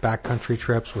light backcountry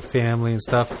trips with family and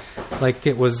stuff. Like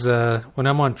it was when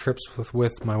I'm on trips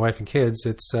with my wife and kids,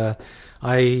 it's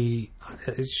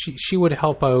she would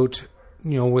help out,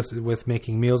 with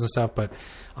making meals and stuff, but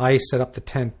I set up the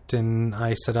tent and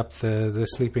I set up the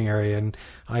sleeping area, and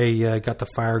I got the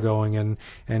fire going,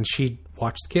 and she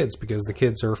watched the kids, because the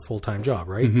kids are a full-time job,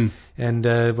 right? Mm-hmm. And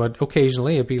but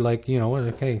occasionally it'd be like,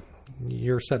 okay,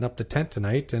 you're setting up the tent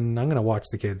tonight, and I'm going to watch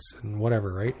the kids and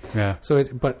whatever, right? Yeah. So,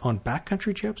 but on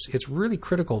backcountry trips, it's really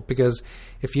critical, because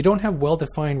if you don't have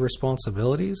well-defined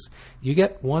responsibilities, you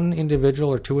get one individual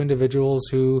or two individuals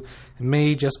who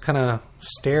may just kind of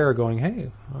stare, going, "Hey,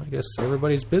 I guess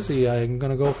everybody's busy. I'm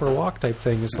going to go for a walk," type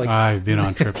thing. It's like I've been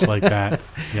on trips like that.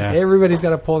 Yeah. Everybody's got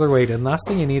to pull their weight, and last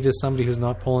thing you need is somebody who's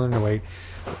not pulling their weight.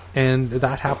 And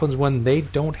that happens when they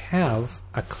don't have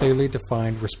a clearly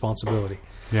defined responsibility.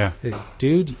 Yeah,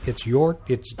 dude, it's your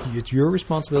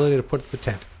responsibility to put up the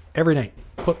tent every night.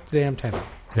 Put the damn tent up.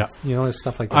 Yeah, it's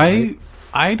stuff like that.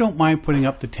 I don't mind putting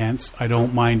up the tents. I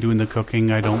don't mind doing the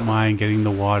cooking. I don't mind getting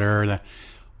the water.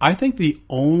 I think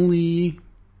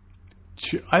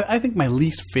I think my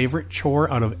least favorite chore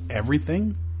out of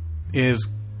everything is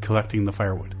collecting the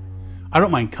firewood. I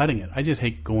don't mind cutting it. I just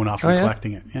hate going off and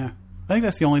collecting it. Yeah, I think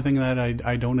that's the only thing that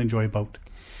I don't enjoy about.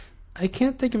 I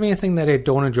can't think of anything that I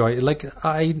don't enjoy.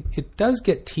 It does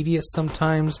get tedious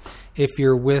sometimes if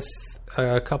you're with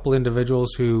a couple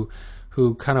individuals who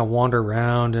kind of wander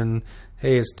around, and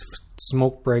hey, it's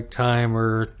smoke break time,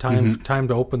 or time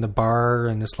to open the bar,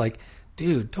 and it's like,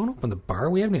 dude, don't open the bar.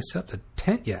 We haven't even set up the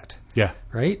tent yet. Yeah.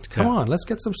 Right? Come on, let's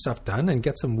get some stuff done and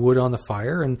get some wood on the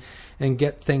fire and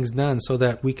get things done, so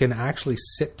that we can actually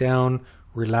sit down,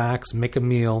 relax, make a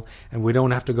meal, and we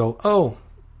don't have to go, oh,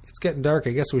 it's getting dark.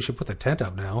 I guess we should put the tent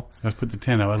up now. Let's put the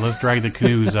tent up. Let's drag the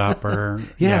canoes up, or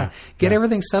get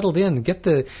everything settled in.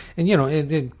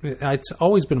 It's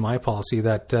always been my policy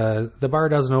that the bar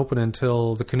doesn't open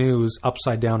until the canoe's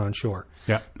upside down on shore.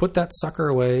 Yeah, put that sucker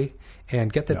away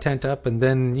and get the tent up, and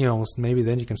then maybe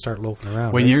then you can start loafing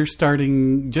around. When you're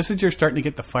starting, just as you're starting to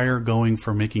get the fire going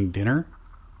for making dinner,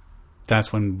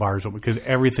 that's when bars open, because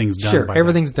everything's done. Sure,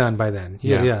 everything's done by then.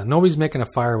 Yeah. Nobody's making a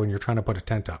fire when you're trying to put a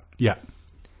tent up. Yeah.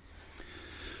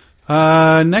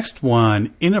 Next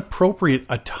one, inappropriate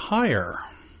attire.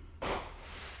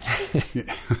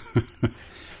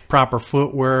 Proper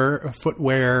footwear,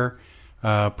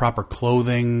 proper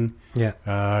clothing. Yeah.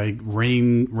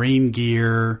 Rain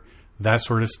gear, that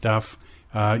sort of stuff.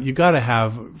 You got to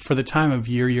have, for the time of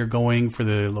year you're going, for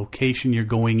the location you're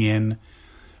going in.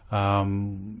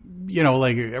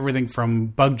 Like everything from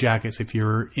bug jackets if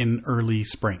you're in early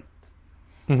spring,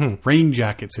 rain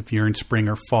jackets if you're in spring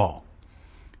or fall.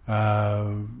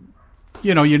 You're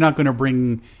not going to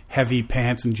bring heavy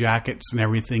pants and jackets and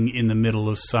everything in the middle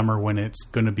of summer when it's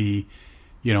going to be,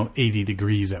 80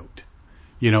 degrees out.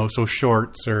 So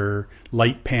shorts or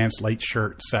light pants, light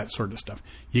shirts, that sort of stuff.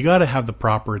 You got to have the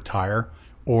proper attire,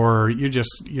 or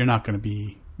you're not going to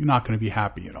be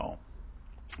happy at all.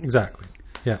 Exactly.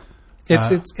 Yeah,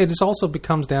 it also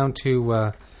becomes down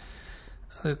to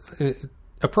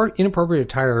inappropriate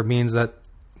attire means that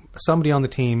somebody on the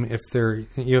team, if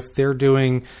they're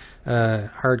doing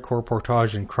hardcore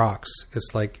portage and Crocs,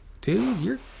 it's like, dude,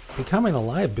 you're becoming a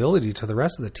liability to the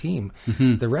rest of the team.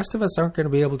 Mm-hmm. The rest of us aren't going to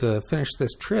be able to finish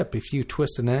this trip if you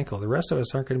twist an ankle. The rest of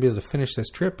us aren't going to be able to finish this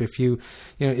trip if you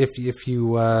get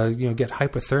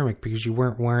hypothermic because you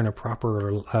weren't wearing a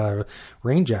proper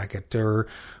rain jacket, or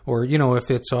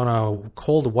if it's on a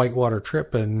cold whitewater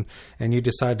trip and you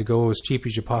decide to go as cheap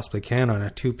as you possibly can on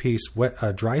a 2-piece wet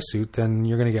dry suit, then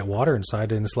you're going to get water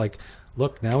inside, and it's like,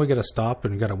 look, now we got to stop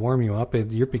and got to warm you up,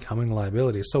 and you're becoming a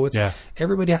liability. So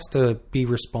everybody has to be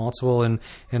responsible, and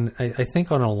I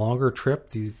think on a longer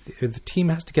trip, the team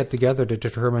has to get together to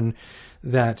determine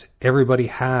that everybody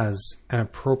has an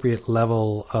appropriate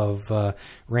level of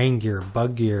rain gear,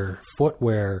 bug gear,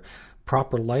 footwear,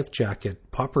 proper life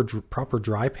jacket, proper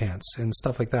dry pants, and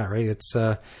stuff like that. Right? It's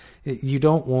you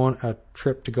don't want a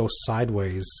trip to go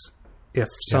sideways if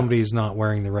somebody's not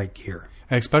wearing the right gear.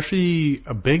 Especially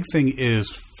a big thing is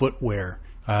footwear,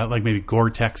 like maybe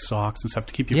Gore-Tex socks and stuff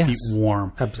to keep your feet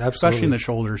warm, especially in the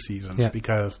shoulder seasons.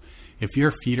 Because if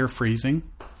your feet are freezing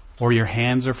or your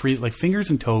hands are freezing, like fingers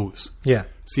and toes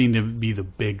seem to be the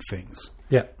big things.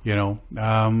 Yeah.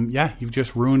 You've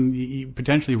just you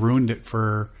potentially ruined it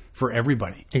for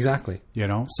everybody. Exactly.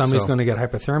 Somebody's going to get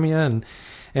hypothermia,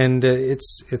 and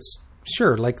it's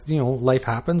sure, life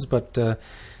happens, but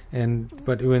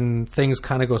when things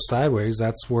kind of go sideways,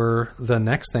 that's where the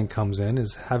next thing comes in,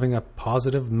 is having a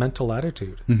positive mental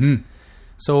attitude. Mm-hmm.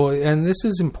 So, and this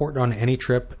is important on any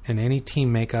trip and any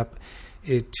team makeup.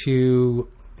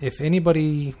 If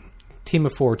anybody, team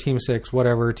of 4, team of 6,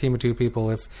 whatever, team of 2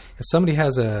 people, if somebody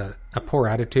has a poor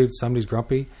attitude, somebody's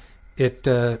grumpy, it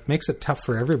makes it tough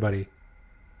for everybody.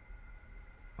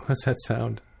 What's that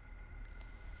sound?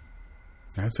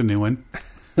 That's a new one.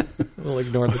 We'll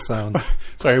ignore the sounds.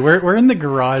 Sorry, we're in the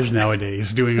garage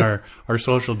nowadays doing our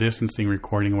social distancing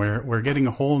recording. We're getting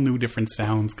a whole new different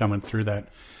sounds coming through that.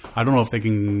 I don't know if they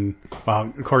can.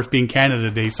 Well, of course, being Canada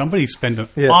Day, somebody spent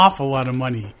an awful lot of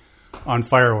money on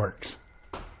fireworks.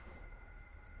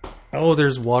 Oh,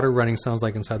 there's water running. Sounds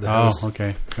like inside the house. Oh,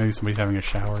 okay. Maybe somebody's having a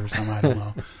shower or something. I don't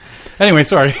know. Anyway,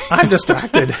 sorry. I'm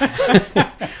distracted.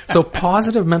 So,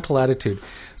 positive mental attitude.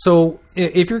 So,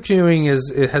 if your canoeing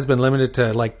has been limited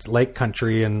to like lake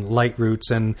country and light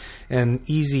routes and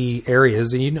easy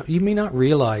areas, and you may not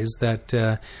realize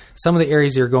that some of the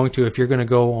areas you're going to, if you're going to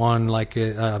go on like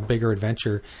a bigger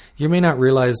adventure, you may not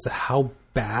realize how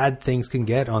bad things can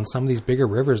get on some of these bigger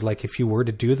rivers. Like if you were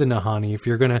to do the Nahanni, if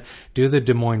you're going to do the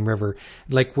Des Moines River,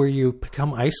 like where you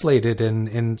become isolated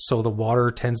and so the water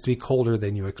tends to be colder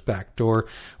than you expect, or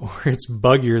it's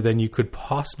buggier than you could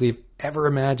possibly have ever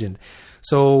imagined.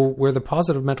 So where the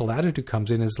positive mental attitude comes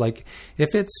in is like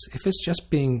if it's just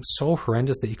being so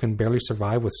horrendous that you can barely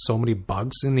survive with so many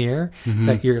bugs in the air, mm-hmm.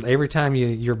 that every time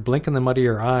you're blinking the mud of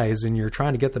your eyes and you're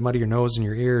trying to get the mud of your nose and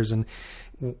your ears, and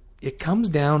it comes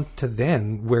down to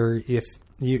then where if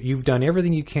you've done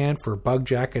everything you can for bug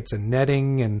jackets and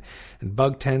netting and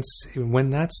bug tents,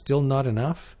 when that's still not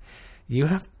enough, you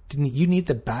need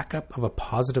the backup of a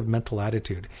positive mental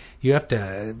attitude. You have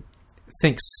to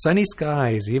think sunny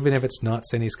skies, even if it's not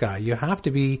sunny sky. You have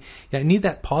to need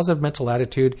that positive mental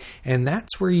attitude, and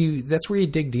that's where you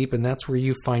dig deep, and that's where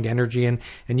you find energy, and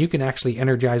you can actually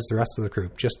energize the rest of the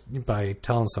group just by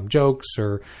telling some jokes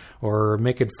or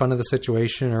making fun of the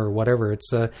situation or whatever. It's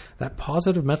that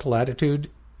positive mental attitude.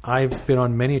 I've been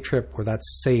on many a trip where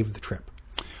that's saved the trip.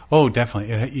 Oh,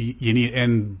 definitely. You need,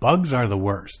 and bugs are the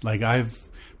worst. Like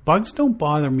bugs don't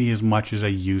bother me as much as I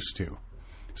used to.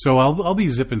 So I'll be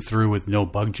zipping through with no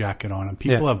bug jacket on, and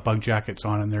people have bug jackets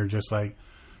on, and they're just like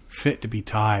fit to be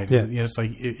tied. Yeah. And, it's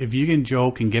like if you can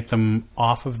joke and get them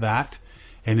off of that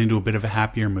and into a bit of a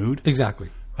happier mood, Exactly.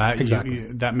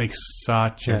 That makes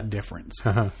such a difference.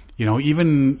 Uh-huh.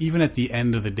 Even at the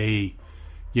end of the day,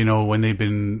 when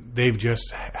they've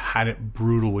just had it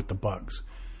brutal with the bugs.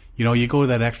 You go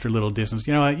that extra little distance.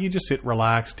 You just sit,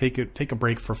 relax, take a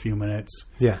break for a few minutes.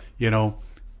 Yeah.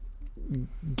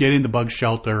 Get in the bug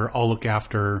shelter. I'll look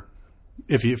after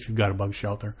if you've got a bug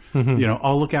shelter. Mm-hmm.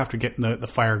 I'll look after getting the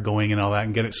fire going and all that,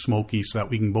 and get it smoky so that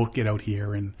we can both get out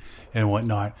here and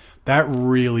whatnot. That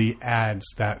really adds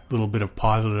that little bit of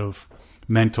positive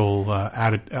mental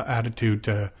attitude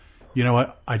to,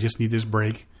 I just need this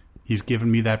break. He's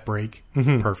given me that break.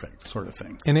 Mm-hmm. Perfect, sort of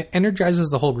thing. And it energizes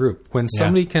the whole group. When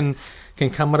somebody can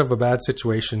come out of a bad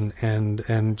situation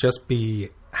and just be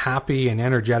happy and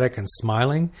energetic and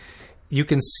smiling, you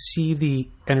can see the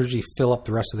energy fill up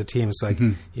the rest of the team. It's like,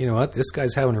 you know what? This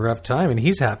guy's having a rough time and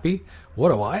he's happy.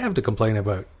 What do I have to complain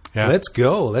about? Yeah. Let's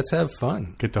go. Let's have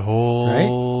fun. Get the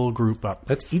whole group up.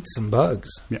 Let's eat some bugs.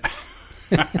 Yeah.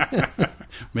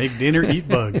 Make dinner, eat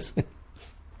bugs.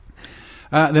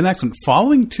 The next one,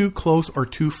 following too close or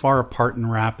too far apart in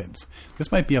rapids.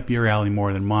 This might be up your alley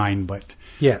more than mine, but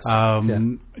yes,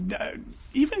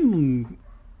 even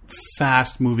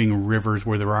fast-moving rivers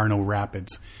where there are no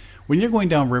rapids, when you're going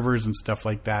down rivers and stuff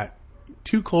like that,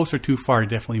 too close or too far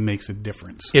definitely makes a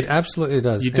difference. It absolutely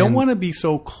does. You don't want to be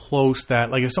so close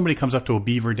that, like, if somebody comes up to a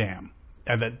beaver dam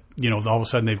and that, all of a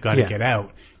sudden they've got to get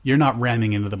out, you're not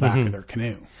ramming into the back of their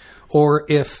canoe. Or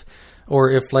if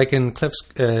like in Cliff's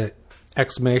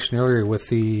explanation earlier with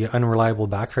the unreliable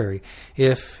back ferry,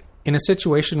 if in a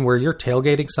situation where you're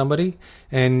tailgating somebody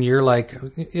and you're like,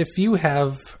 if you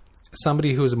have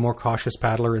somebody who's a more cautious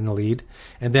paddler in the lead,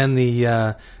 and then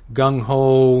the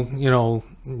gung-ho,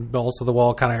 balls to the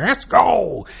wall kind of, let's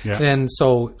go! Yeah. And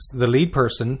so the lead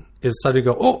person is suddenly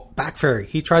go, oh, back ferry.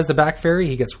 He tries the back ferry,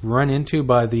 he gets run into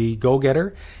by the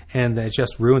go-getter, and it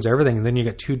just ruins everything, and then you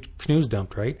get two canoes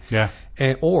dumped, right? Yeah.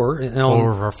 Or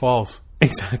over falls.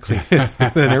 Exactly.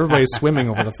 Then everybody's swimming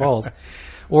over the falls.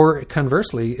 Or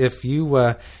conversely, if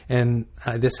you,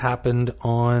 this happened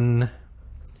on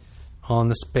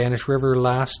the Spanish River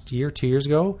last year, 2 years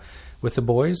ago, with the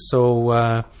boys.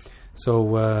 So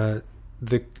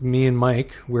me and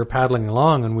Mike, we were paddling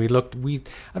along, and I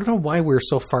don't know why we were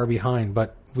so far behind,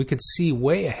 but we could see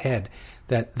way ahead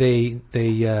that they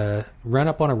ran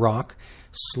up on a rock,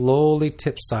 slowly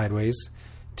tipped sideways,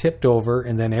 tipped over,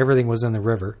 and then everything was in the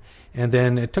river. And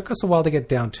then it took us a while to get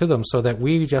down to them, so that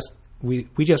we just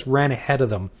ran ahead of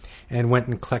them and went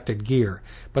and collected gear.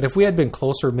 But if we had been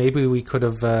closer, maybe we could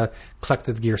have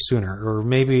collected gear sooner, or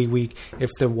maybe if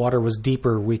the water was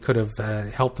deeper, we could have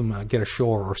helped them get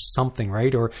ashore or something,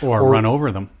 right? Or run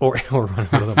over them, or run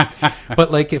over them.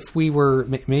 But like if we were,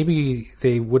 maybe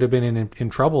they would have been in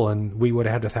trouble, and we would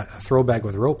have had a throw bag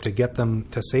with rope to get them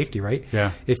to safety, right?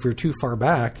 Yeah. If you're too far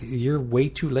back, you're way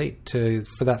too late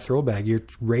for that throw bag. You're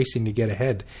racing to get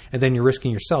ahead, and then you're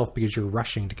risking yourself because you're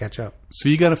rushing to catch up. So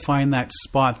you got to find that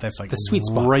spot that's like the sweet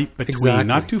spot, right between, exactly.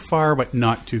 Not too far, but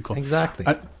not too close. Exactly.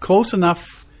 Close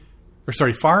enough,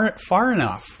 far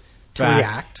enough to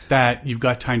react, that you've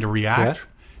got time to react,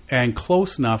 and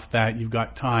close enough that you've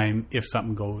got time if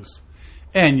something goes,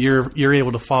 and you're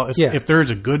able to follow. Yeah. If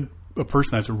there's a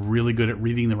person that's really good at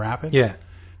reading the rapids,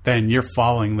 then you're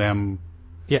following them,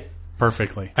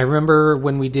 perfectly. I remember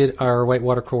when we did our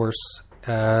whitewater course.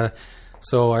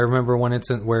 So I remember one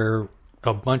incident where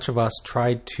a bunch of us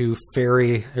tried to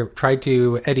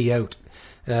eddy out.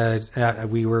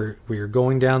 We were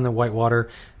going down the whitewater,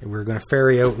 and we were going to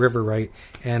ferry out river, right?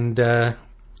 And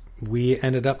we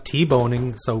ended up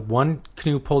T-boning. So one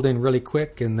canoe pulled in really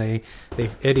quick, and they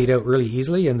eddied out really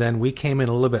easily. And then we came in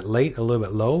a little bit late, a little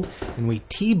bit low, and we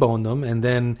T-boned them. And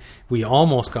then we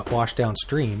almost got washed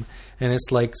downstream. And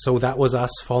it's like, so that was us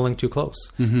falling too close.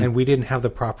 Mm-hmm. And we didn't have the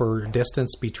proper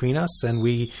distance between us, and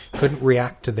we couldn't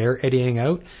react to their eddying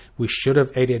out. We should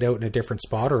have eddied out in a different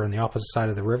spot or on the opposite side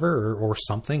of the river or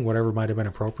something, whatever might have been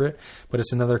appropriate. But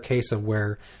it's another case of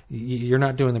where you're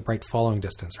not doing the right following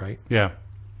distance, right? Yeah.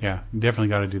 Yeah, definitely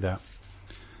got to do that.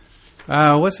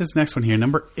 What's this next one here?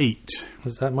 Number 8.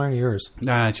 Is that mine or yours?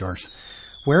 It's yours.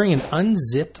 Wearing an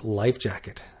unzipped life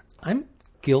jacket. I'm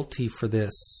guilty for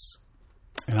this.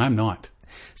 And I'm not.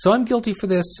 So I'm guilty for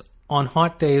this on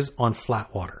hot days on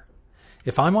flat water.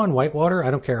 If I'm on white water,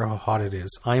 I don't care how hot it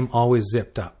is. I'm always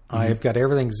zipped up. I've got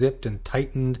everything zipped and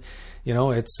tightened. You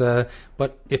know, it's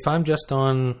but if I'm just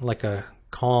on like a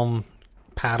calm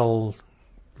paddle,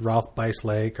 Ralph Bice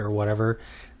Lake or whatever,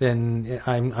 then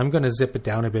I'm going to zip it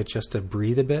down a bit just to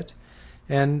breathe a bit.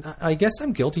 And I guess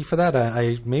I'm guilty for that.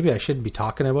 Maybe I shouldn't be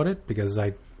talking about it because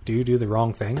I do the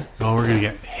wrong thing. Oh, we're going to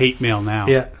get hate mail now.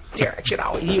 Yeah. Derek,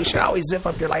 you should always zip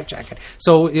up your life jacket.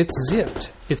 So it's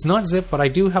zipped. It's not zipped, but I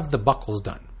do have the buckles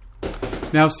done.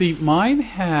 Now, see, mine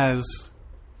has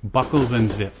buckles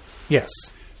and zip. Yes.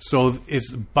 So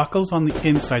it's buckles on the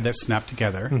inside that snap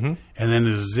together, and then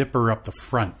a zipper up the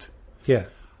front. Yeah.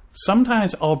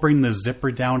 Sometimes I'll bring the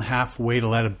zipper down halfway to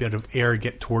let a bit of air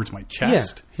get towards my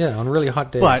chest. Yeah, on really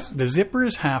hot days. But the zipper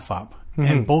is half up,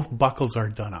 and both buckles are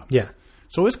done up. Yeah.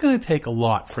 So it's going to take a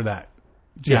lot for that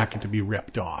jacket to be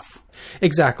ripped off.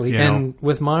 Exactly. You and know?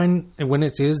 with mine, when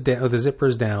it is down, the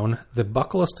zipper's down, the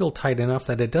buckle is still tight enough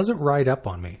that it doesn't ride up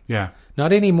on me. Yeah.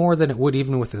 Not any more than it would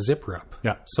even with the zipper up.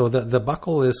 Yeah. So the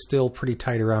buckle is still pretty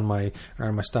tight around my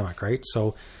stomach, right?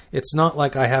 So it's not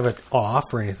like I have it off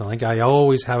or anything. Like I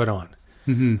always have it on.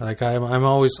 Mm-hmm. Like I'm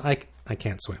always I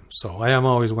can't swim, so I am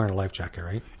always wearing a life jacket,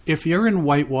 right? If you're in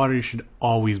white water, you should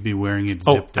always be wearing it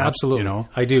zipped up. Absolutely. You know?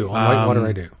 I do. On white water,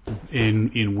 I do.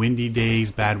 In windy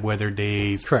days, bad weather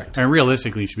days. Correct. And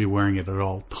realistically, you should be wearing it at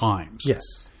all times. Yes.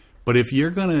 But if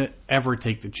you're going to ever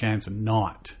take the chance and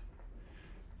not,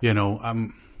 you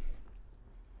know,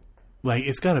 like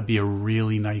it's got to be a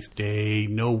really nice day,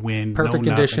 no wind, Perfect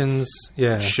no conditions.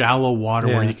 Yeah. shallow water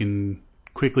where Yeah. you can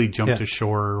quickly jump Yeah. to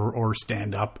shore or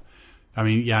stand up. I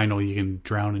mean, yeah, I know you can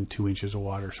drown in 2 inches of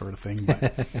water, sort of thing.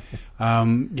 But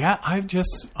yeah, I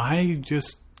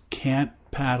just can't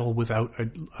paddle without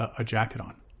a jacket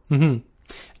on. Mm-hmm.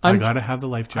 I got to have the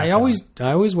life jacket.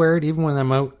 I always wear it even when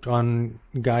I'm out on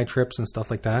guy trips and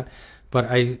stuff like that. But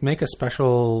I make a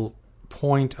special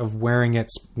point of wearing it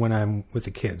when I'm with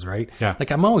the kids, right? Yeah.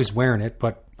 Like I'm always wearing it,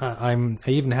 but I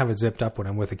even have it zipped up when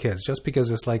I'm with the kids, just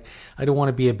because it's like I don't want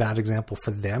to be a bad example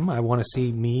for them. I want to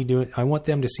see me do it. I want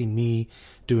them to see me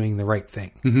doing the right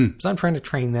thing. Mm-hmm. So I'm trying to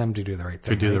train them to do the right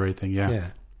thing. To do the right thing, yeah. Yeah.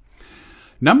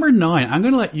 Number 9, I'm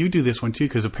going to let you do this one too,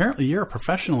 because apparently you're a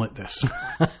professional at this,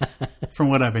 from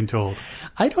what I've been told.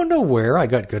 I don't know where I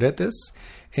got good at this,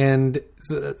 and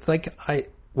like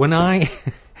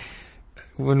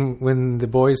when the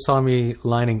boys saw me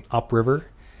lining upriver,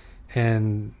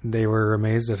 and they were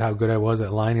amazed at how good I was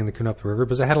at lining the canoe up the river,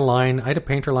 because I had a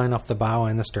painter line off the bow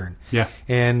and the stern. Yeah.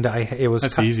 And it was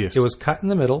That's cut, the easiest. It was cut in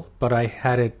the middle, but I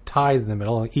had it tied in the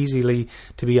middle, easily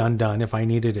to be undone if I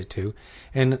needed it to.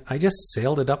 And I just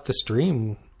sailed it up the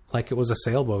stream like it was a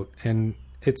sailboat. And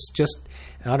it's just,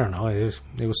 I don't know, it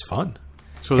was fun.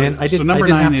 So, And number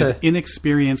 9 is to-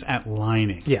 inexperience at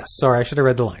lining. Yes, sorry, I should have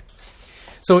read the line.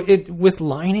 So with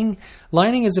lining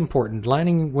is important.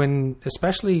 Lining when,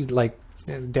 especially like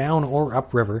down or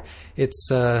upriver, it's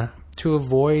to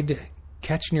avoid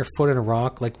catching your foot in a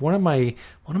rock. Like one of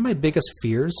my biggest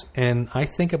fears, and I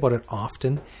think about it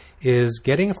often, is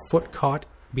getting a foot caught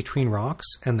between rocks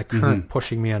and the current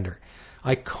pushing me under.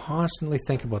 I constantly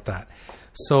think about that.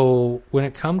 So when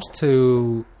it comes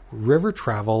to river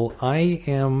travel, I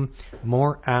am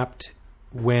more apt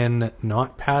when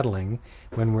not paddling,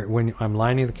 when I'm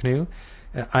lining the canoe,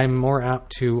 I'm more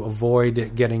apt to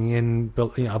avoid getting in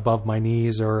above my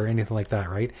knees or anything like that,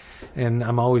 right? And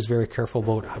I'm always very careful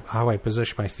about how I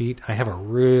position my feet. I have a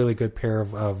really good pair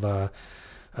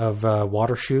of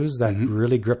water shoes that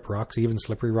really grip rocks, even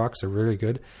slippery rocks are really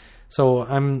good.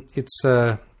 So it's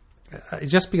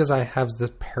just because I have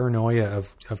this paranoia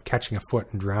of catching a foot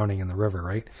and drowning in the river,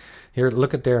 right? Here,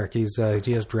 look at Derek. He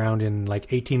has drowned in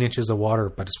like 18 inches of water,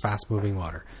 but it's fast-moving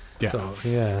water. Yeah. So,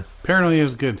 yeah. Paranoia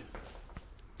is good.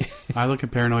 I look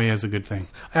at paranoia as a good thing.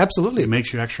 Absolutely. It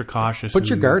makes you extra cautious. Put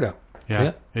your guard up.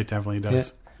 Yeah, it definitely does.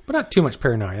 Yeah. But not too much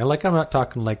paranoia. Like, I'm not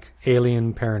talking like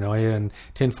alien paranoia and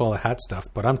tinfoil hat stuff,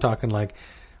 but I'm talking like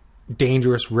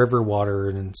dangerous river water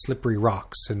and slippery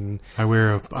rocks and I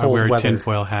wear a weather.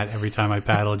 tinfoil hat every time I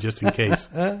paddle just in case.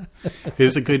 If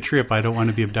it's a good trip, I don't want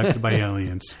to be abducted by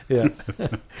aliens. Yeah.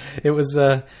 It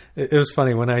was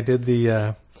funny when I did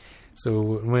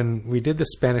when we did the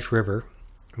Spanish River,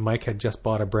 Mike had just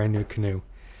bought a brand new canoe.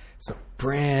 So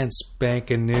brand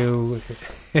spanking new.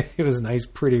 It was a nice,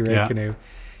 pretty red canoe.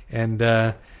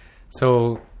 And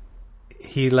so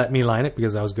he let me line it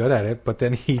because I was good at it, but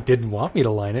then he didn't want me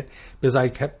to line it because I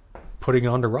kept putting it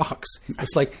onto rocks.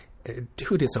 It's like,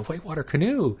 dude, it's a whitewater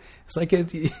canoe. It's like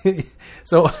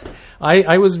so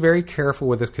I was very careful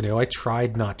with this canoe. I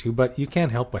tried not to, but you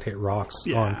can't help but hit rocks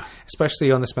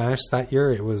especially on the Spanish that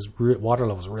year. It was water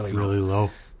level was really low.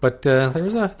 But there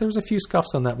was a few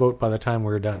scuffs on that boat by the time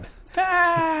we were done.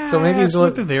 So maybe it's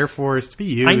what they're there for, is to be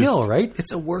used. I know, right?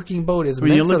 It's a working boat. It's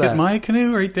when you look at my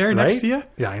canoe right there next to you.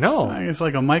 Yeah, I know. It's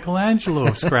like a Michelangelo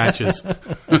of scratches.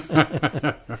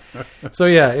 So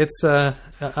yeah, it's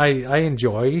I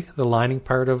enjoy the lining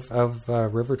part of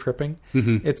river tripping.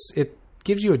 Mm-hmm. It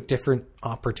gives you a different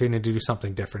opportunity to do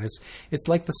something different. It's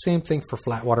like the same thing for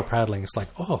flat water paddling. It's like,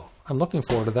 oh, I'm looking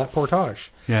forward to that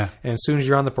portage. Yeah. And as soon as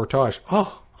you're on the portage,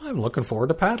 I'm looking forward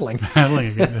to paddling.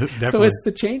 So it's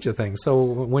the change of things. So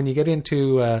when you get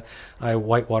into a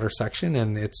whitewater section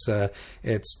and it's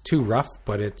too rough,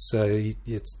 but it's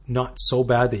not so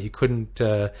bad that you couldn't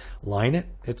line it.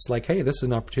 It's like, hey, this is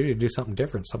an opportunity to do something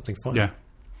different, something fun.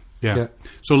 Yeah.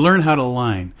 So learn how to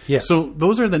line. Yes. So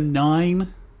those are the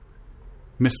 9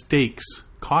 mistakes.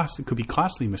 It could be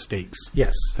costly mistakes.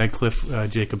 Yes. That Cliff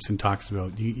Jacobson talks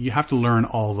about. You have to learn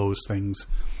all those things.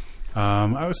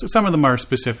 Some of them are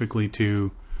specifically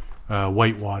to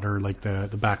whitewater, like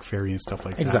the back ferry and stuff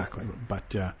like that. Exactly.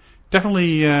 But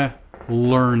definitely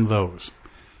learn those.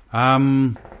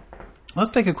 Let's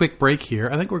take a quick break here.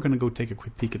 I think we're going to go take a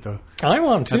quick peek at the... I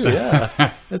want to,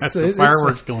 yeah. That's the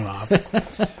fireworks going off.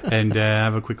 And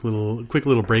have a quick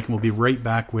little break, and we'll be right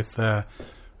back with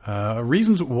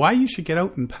reasons why you should get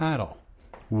out and paddle.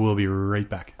 We'll be right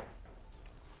back.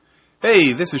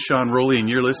 Hey, this is Sean Rowley, and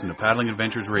you're listening to Paddling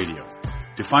Adventures Radio.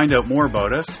 To find out more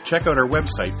about us, check out our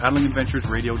website,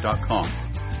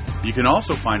 paddlingadventuresradio.com. You can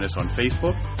also find us on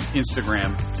Facebook,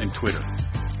 Instagram, and Twitter.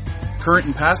 Current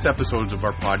and past episodes of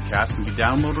our podcast can be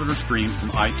downloaded or streamed from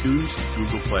iTunes,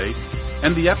 Google Play,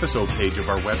 and the episode page of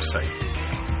our website.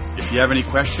 If you have any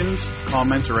questions,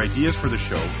 comments, or ideas for the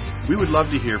show, we would love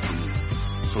to hear from you.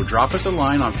 So drop us a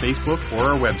line on Facebook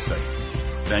or our website.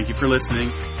 Thank you for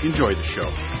listening. Enjoy the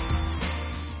show.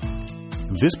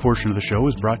 This portion of the show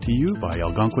is brought to you by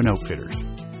Algonquin Outfitters.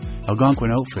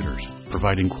 Algonquin Outfitters,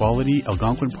 providing quality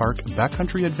Algonquin Park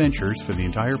backcountry adventures for the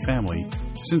entire family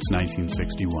since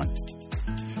 1961.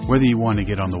 Whether you want to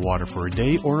get on the water for a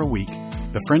day or a week,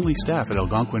 the friendly staff at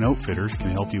Algonquin Outfitters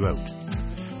can help you out.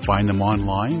 Find them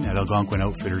online at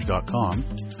algonquinoutfitters.com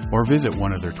or visit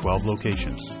one of their 12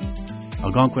 locations.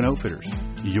 Algonquin Outfitters,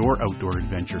 your outdoor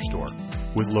adventure store,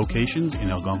 with locations in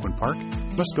Algonquin Park,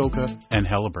 Muskoka, and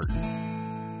Halliburton.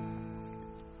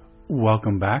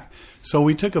 Welcome back. So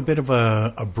we took a bit of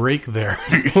a break there.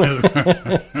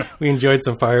 We enjoyed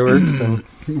some fireworks. And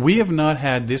we have not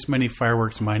had this many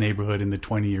fireworks in my neighborhood in the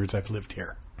 20 years I've lived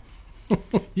here.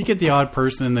 You get the odd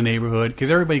person in the neighborhood because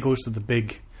everybody goes to the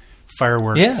big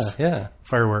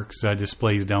fireworks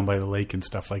displays down by the lake and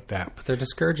stuff like that. But they're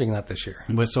discouraging that this year.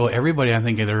 But so everybody, I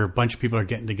think there are a bunch of people are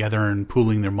getting together and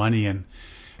pooling their money, and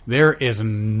there is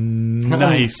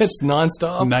it's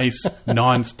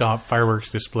nonstop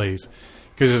fireworks displays.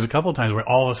 Because there's a couple of times where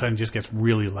all of a sudden it just gets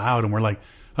really loud, and we're like,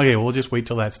 okay, we'll just wait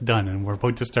till that's done, and we're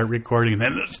about to start recording, and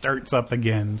then it starts up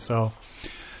again. So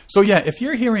yeah, if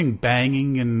you're hearing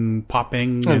banging and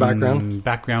popping and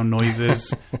background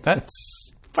noises,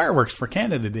 that's fireworks for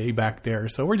Canada Day back there.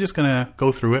 So we're just gonna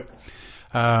go through it.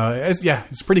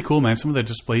 It's pretty cool, man. Some of the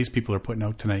displays people are putting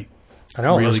out tonight. I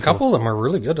know. There's a couple of them are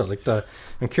really good.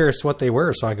 I'm curious what they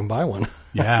were so I can buy one.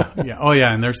 Yeah. Oh,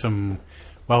 yeah. And there's some.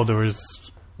 Well, there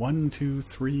was 1, 2,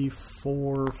 3,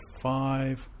 4,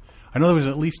 5. I know there was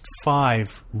at least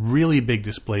 5 really big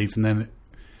displays, and then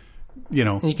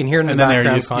and you can hear it in the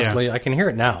background constantly. Yeah. I can hear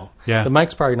it now. Yeah. The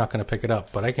mic's probably not going to pick it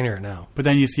up, but I can hear it now. But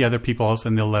then you see other people also,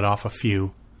 and they'll let off a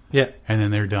few. Yeah. And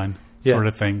then they're done, sort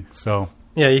of thing. So.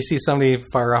 Yeah, you see somebody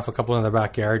fire off a couple in their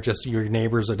backyard, just your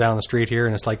neighbors are down the street here,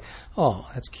 and it's like, oh,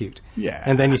 that's cute. Yeah.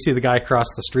 And then you see the guy across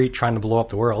the street trying to blow up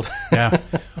the world. Yeah.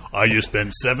 I just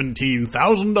spent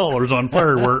 $17,000 on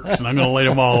fireworks, and I'm going to light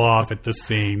them all off at the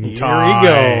same time.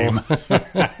 Here you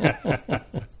go.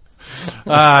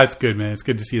 It's good, man. It's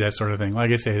good to see that sort of thing.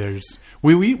 Like I say,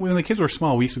 we when the kids were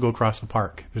small, we used to go across the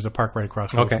park. There's a park right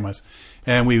across the road from us.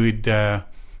 And we would get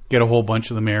a whole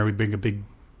bunch of them there. We'd bring a big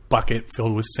bucket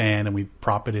filled with sand, and we'd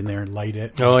prop it in there and light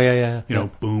it. Oh, yeah.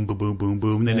 Boom, boom, boom, boom,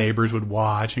 boom. The neighbors would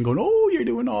watch and go, oh, you're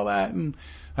doing all that. And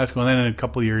that's cool. And then a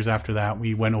couple of years after that,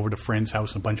 we went over to a friend's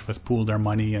house, and a bunch of us pooled our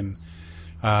money and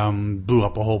blew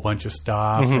up a whole bunch of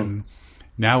stuff. Mm-hmm. And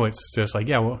now it's just like,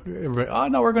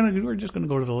 we're just going to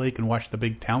go to the lake and watch the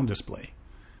big town display.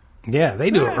 Yeah,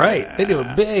 they do it right. They do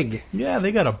it big. Yeah,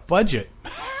 they got a budget.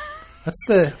 That's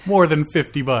the more than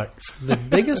 $50. The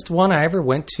biggest one I ever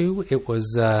went to. It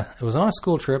was on a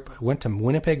school trip. I went to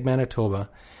Winnipeg, Manitoba,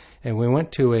 and we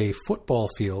went to a football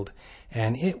field,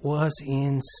 and it was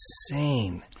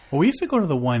insane. Well, we used to go to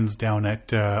the ones down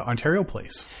at Ontario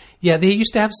Place. Yeah, they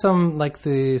used to have some, like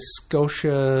the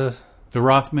Scotia... The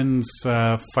Rothmans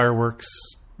Fireworks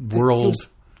World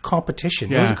competition.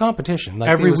 Yeah. It was a competition. Like,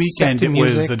 every it was set weekend to it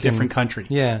was music a different country.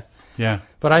 Yeah. Yeah.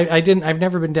 But I've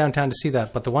never been downtown to see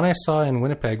that. But the one I saw in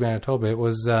Winnipeg, Manitoba, it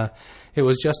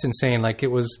was just insane. Like,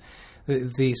 it was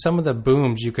some of the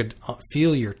booms, you could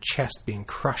feel your chest being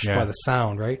crushed by the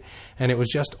sound, right? And it was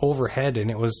just overhead,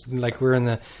 and it was like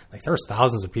there was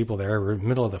thousands of people there. We're in the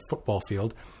middle of the football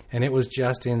field, and it was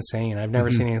just insane. I've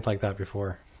never seen anything like that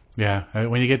before. Yeah.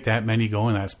 When you get that many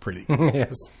going, that's pretty.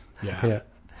 Yes. Yeah.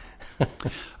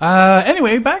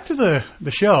 Anyway, back to the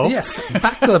show. Yes.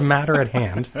 Back to the matter at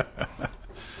hand.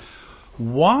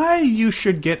 Why you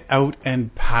should get out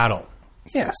and paddle.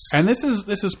 Yes. And this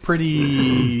is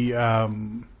pretty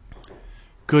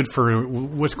good for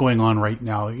what's going on right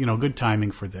now. You know, good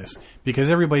timing for this because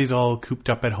everybody's all cooped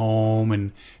up at home,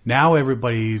 and now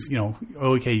everybody's, you know,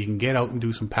 okay, you can get out and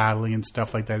do some paddling and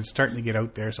stuff like that. It's starting to get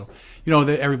out there, so you know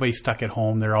that everybody's stuck at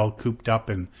home. They're all cooped up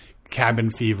and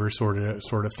cabin fever sort of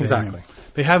thing. Exactly.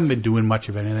 They haven't been doing much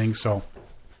of anything, so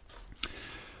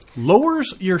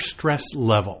lowers your stress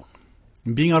level.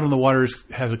 Being out on the water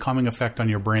has a calming effect on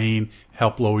your brain,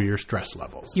 help lower your stress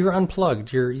levels. You're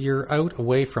unplugged. You're out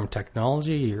away from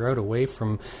technology. You're out away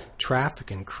from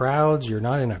traffic and crowds. You're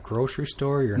not in a grocery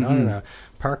store. You're not in a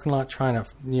parking lot trying to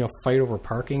fight over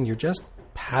parking. You're just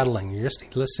paddling. You're just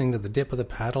listening to the dip of the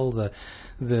paddle, the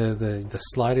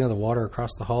sliding of the water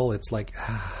across the hull. It's like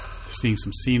seeing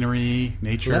some scenery,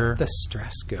 nature. Let the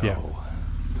stress go. Yeah.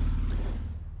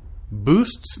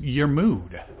 Boosts your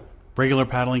mood. Regular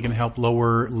paddling can help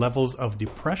lower levels of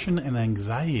depression and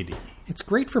anxiety. It's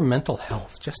great for mental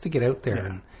health just to get out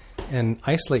there and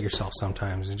isolate yourself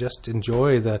sometimes and just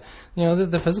enjoy the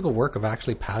physical work of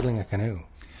actually paddling a canoe.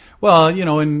 Well,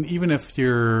 and even if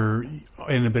you're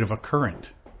in a bit of a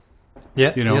current,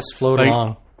 just float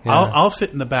along. Yeah. I'll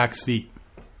sit in the back seat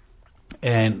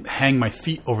and hang my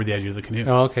feet over the edge of the canoe.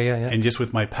 Oh, okay, yeah. And just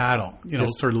with my paddle,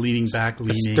 just sort of leaning back,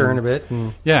 leaning stern a bit.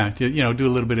 Do a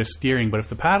little bit of steering. But if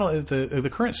the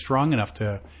current's strong enough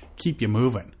to keep you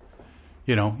moving,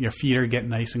 your feet are getting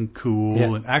nice and cool.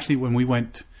 Yeah. And actually, when we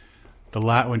went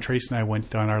when Trace and I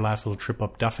went on our last little trip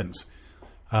up Duffins,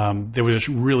 there was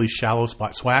a really shallow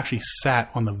spot. So I actually sat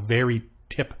on the very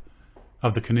tip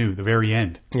of the canoe, the very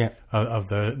end of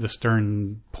the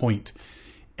stern point.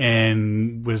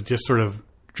 And was just sort of,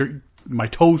 my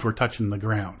toes were touching the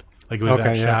ground. Like it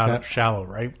was shallow,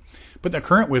 right? But the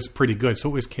current was pretty good, so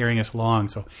it was carrying us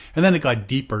along. And then it got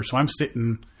deeper, so I'm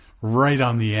sitting right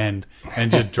on the end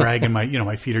and just dragging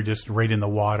my feet are just right in the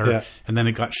water. Yeah. And then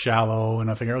it got shallow,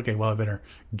 and I figured, okay, well, I better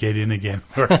get in again,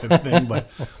 sort of thing. But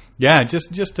yeah,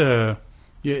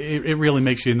 it really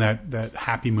makes you in that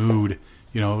happy mood,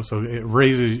 So it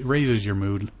raises your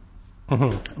mood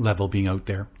level being out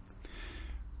there.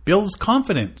 Builds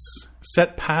confidence.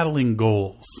 Set paddling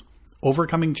goals.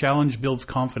 Overcoming challenge builds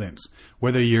confidence.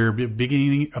 Whether you're a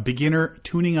beginner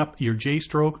tuning up your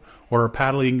J-stroke or a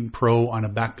paddling pro on a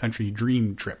backcountry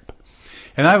dream trip.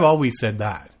 And I've always said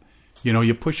that.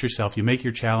 You push yourself. You make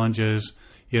your challenges.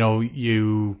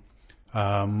 Unicorn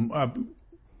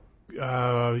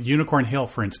Hill,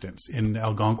 for instance, in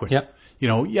Algonquin. Yep. You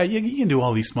can do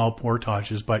all these small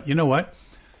portages, but you know what?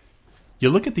 You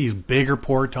look at these bigger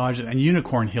portages, and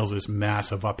Unicorn Hill's is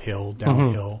massive uphill,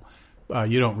 downhill.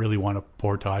 You don't really want to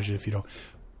portage it if you don't.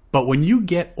 But when you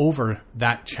get over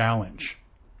that challenge,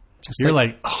 you're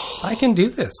like, oh, I can do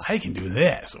this. I can do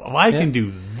this. Well, I can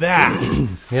do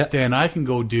that. Then I can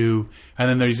go do. And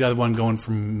then there's the other one going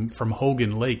from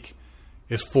Hogan Lake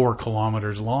is 4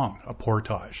 kilometers long, a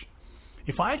portage.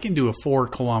 If I can do a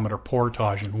 4-kilometer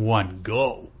portage in one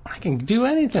go, I can do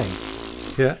anything.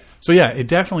 Yeah. So yeah, it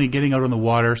definitely getting out on the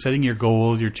water, setting your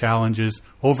goals, your challenges,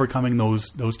 overcoming those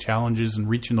challenges and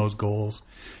reaching those goals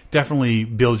definitely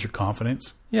builds your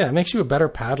confidence. Yeah, it makes you a better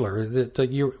paddler.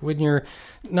 When you're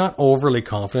not overly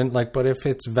confident, but if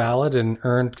it's valid and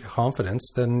earned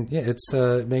confidence, then it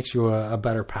makes you a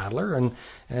better paddler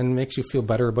and makes you feel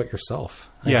better about yourself.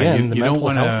 Again, the mental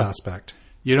health aspect.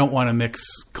 You don't want to mix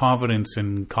confidence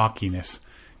and cockiness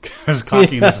because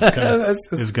cockiness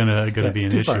is going to be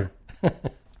an issue.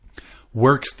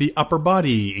 Works the upper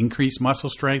body, increase muscle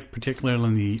strength, particularly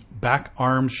in the back,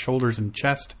 arms, shoulders, and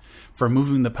chest for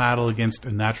moving the paddle against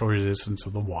a natural resistance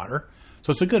of the water.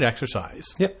 So it's a good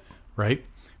exercise. Yep. Right?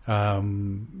 Back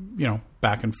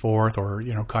and forth or,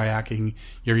 kayaking.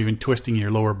 You're even twisting your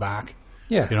lower back.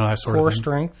 Yeah. That sort of thing. Core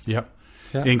strength. Yep.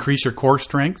 Yeah. Increase your core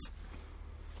strength.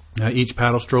 Each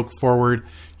paddle stroke forward,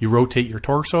 you rotate your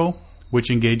torso, which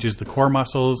engages the core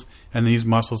muscles, and these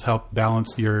muscles help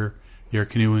balance your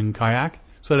canoe and kayak.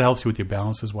 So that helps you with your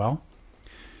balance as well.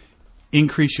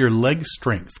 Increase your leg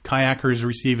strength. Kayakers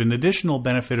receive an additional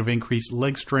benefit of increased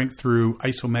leg strength through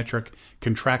isometric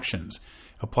contractions.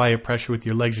 Apply a pressure with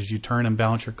your legs as you turn and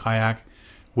balance your kayak,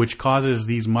 which causes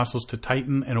these muscles to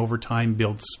tighten and over time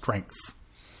build strength.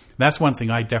 That's one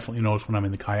thing I definitely notice when I'm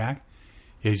in the kayak,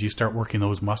 is you start working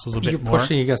those muscles a bit more. You're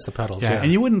pushing against the pedals, yeah.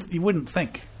 And you wouldn't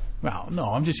think, well, no,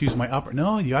 I'm just using my upper.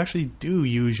 No, you actually do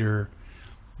use your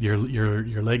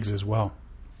legs as well.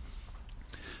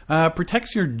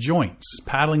 Protects your joints.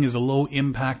 Paddling is a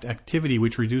low-impact activity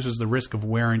which reduces the risk of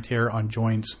wear and tear on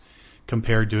joints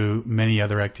compared to many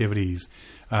other activities.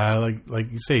 Like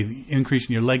you say,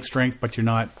 increasing your leg strength, but you're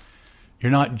not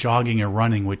jogging or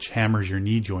running, which hammers your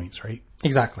knee joints, right?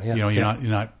 Exactly. Yeah. You're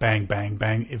not bang bang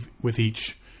bang with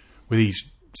each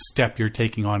step you're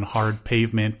taking on hard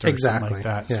pavement or something like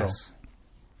that. Yes. So.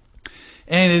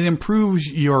 And it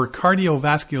improves your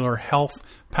cardiovascular health.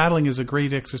 Paddling is a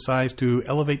great exercise to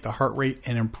elevate the heart rate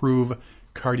and improve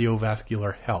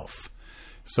cardiovascular health.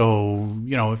 So,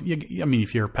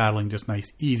 if you're paddling just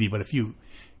nice, easy, but if you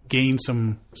gain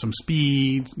some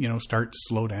speed, start to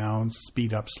slow down,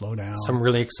 speed up, slow down. Some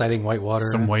really exciting white water.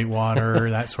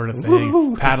 That sort of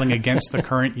thing. Paddling against the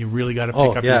current, you really got to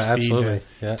pick up your speed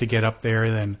to get up there.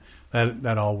 Then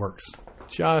that all works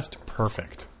just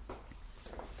perfect.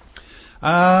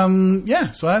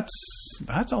 So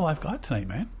that's all I've got tonight,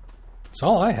 man. That's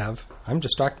all I have. I'm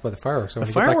distracted by the fireworks. The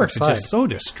fireworks are just so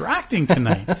distracting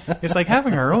tonight. It's like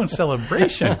having our own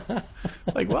celebration.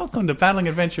 It's like, welcome to Paddling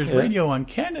Adventures Radio on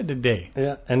Canada Day.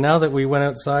 Yeah, and now that we went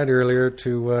outside earlier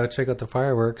to check out the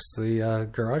fireworks, the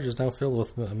garage is now filled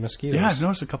with mosquitoes. Yeah, I've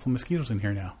noticed a couple of mosquitoes in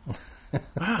here now.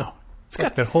 Wow. It's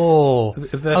got that whole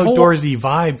outdoorsy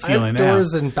vibe feeling now.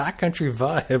 Outdoors and backcountry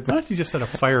vibe. Why don't you just set a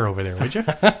fire over there, would you?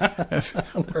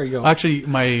 There you go. Actually,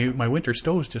 my winter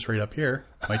stove's just right up here.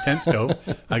 My tent stove.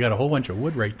 I got a whole bunch of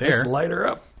wood right there. Let's light her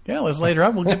up. Yeah, let's light her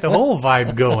up. We'll get the whole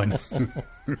vibe going.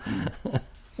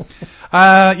 So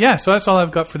that's all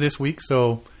I've got for this week.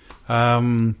 So,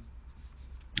 John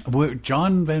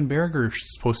Van Berger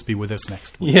is supposed to be with us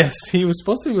next week. Yes, he was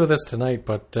supposed to be with us tonight,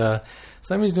 but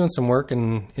somebody's doing some work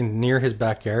in near his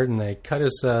backyard, and they cut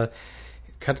his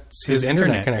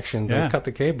internet connection. They cut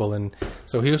the cable, and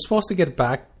so he was supposed to get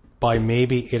back by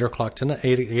maybe 8 o'clock tonight,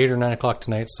 8 or 9 o'clock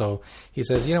tonight. So he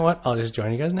says, you know what, I'll just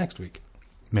join you guys next week.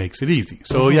 Makes it easy.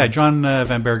 So John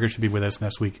Van Berger should be with us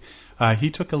next week. He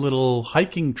took a little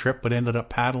hiking trip, but ended up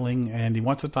paddling, and he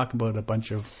wants to talk about a bunch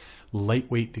of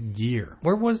lightweight gear.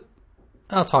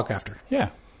 I'll talk after. Yeah.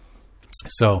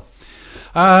 So,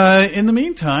 in the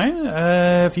meantime,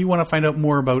 if you want to find out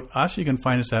more about us, you can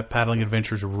find us at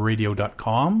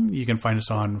paddlingadventuresradio.com. You can find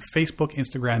us on Facebook,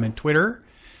 Instagram, and Twitter.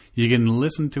 You can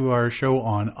listen to our show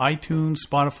on iTunes,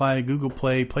 Spotify, Google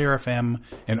Play, Player FM,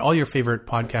 and all your favorite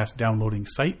podcast downloading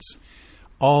sites.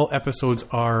 All episodes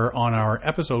are on our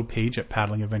episode page at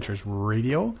Paddling Adventures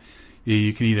Radio.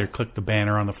 You can either click the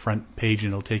banner on the front page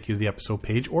and it'll take you to the episode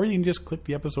page, or you can just click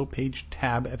the episode page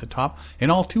tab at the top,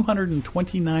 and all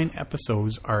 229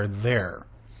 episodes are there.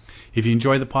 If you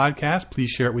enjoy the podcast, please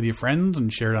share it with your friends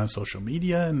and share it on social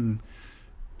media and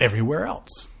everywhere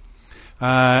else.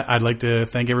 I'd like to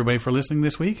thank everybody for listening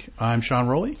this week. I'm Sean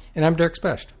Rowley. And I'm Dirk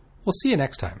Specht. We'll see you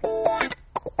next time.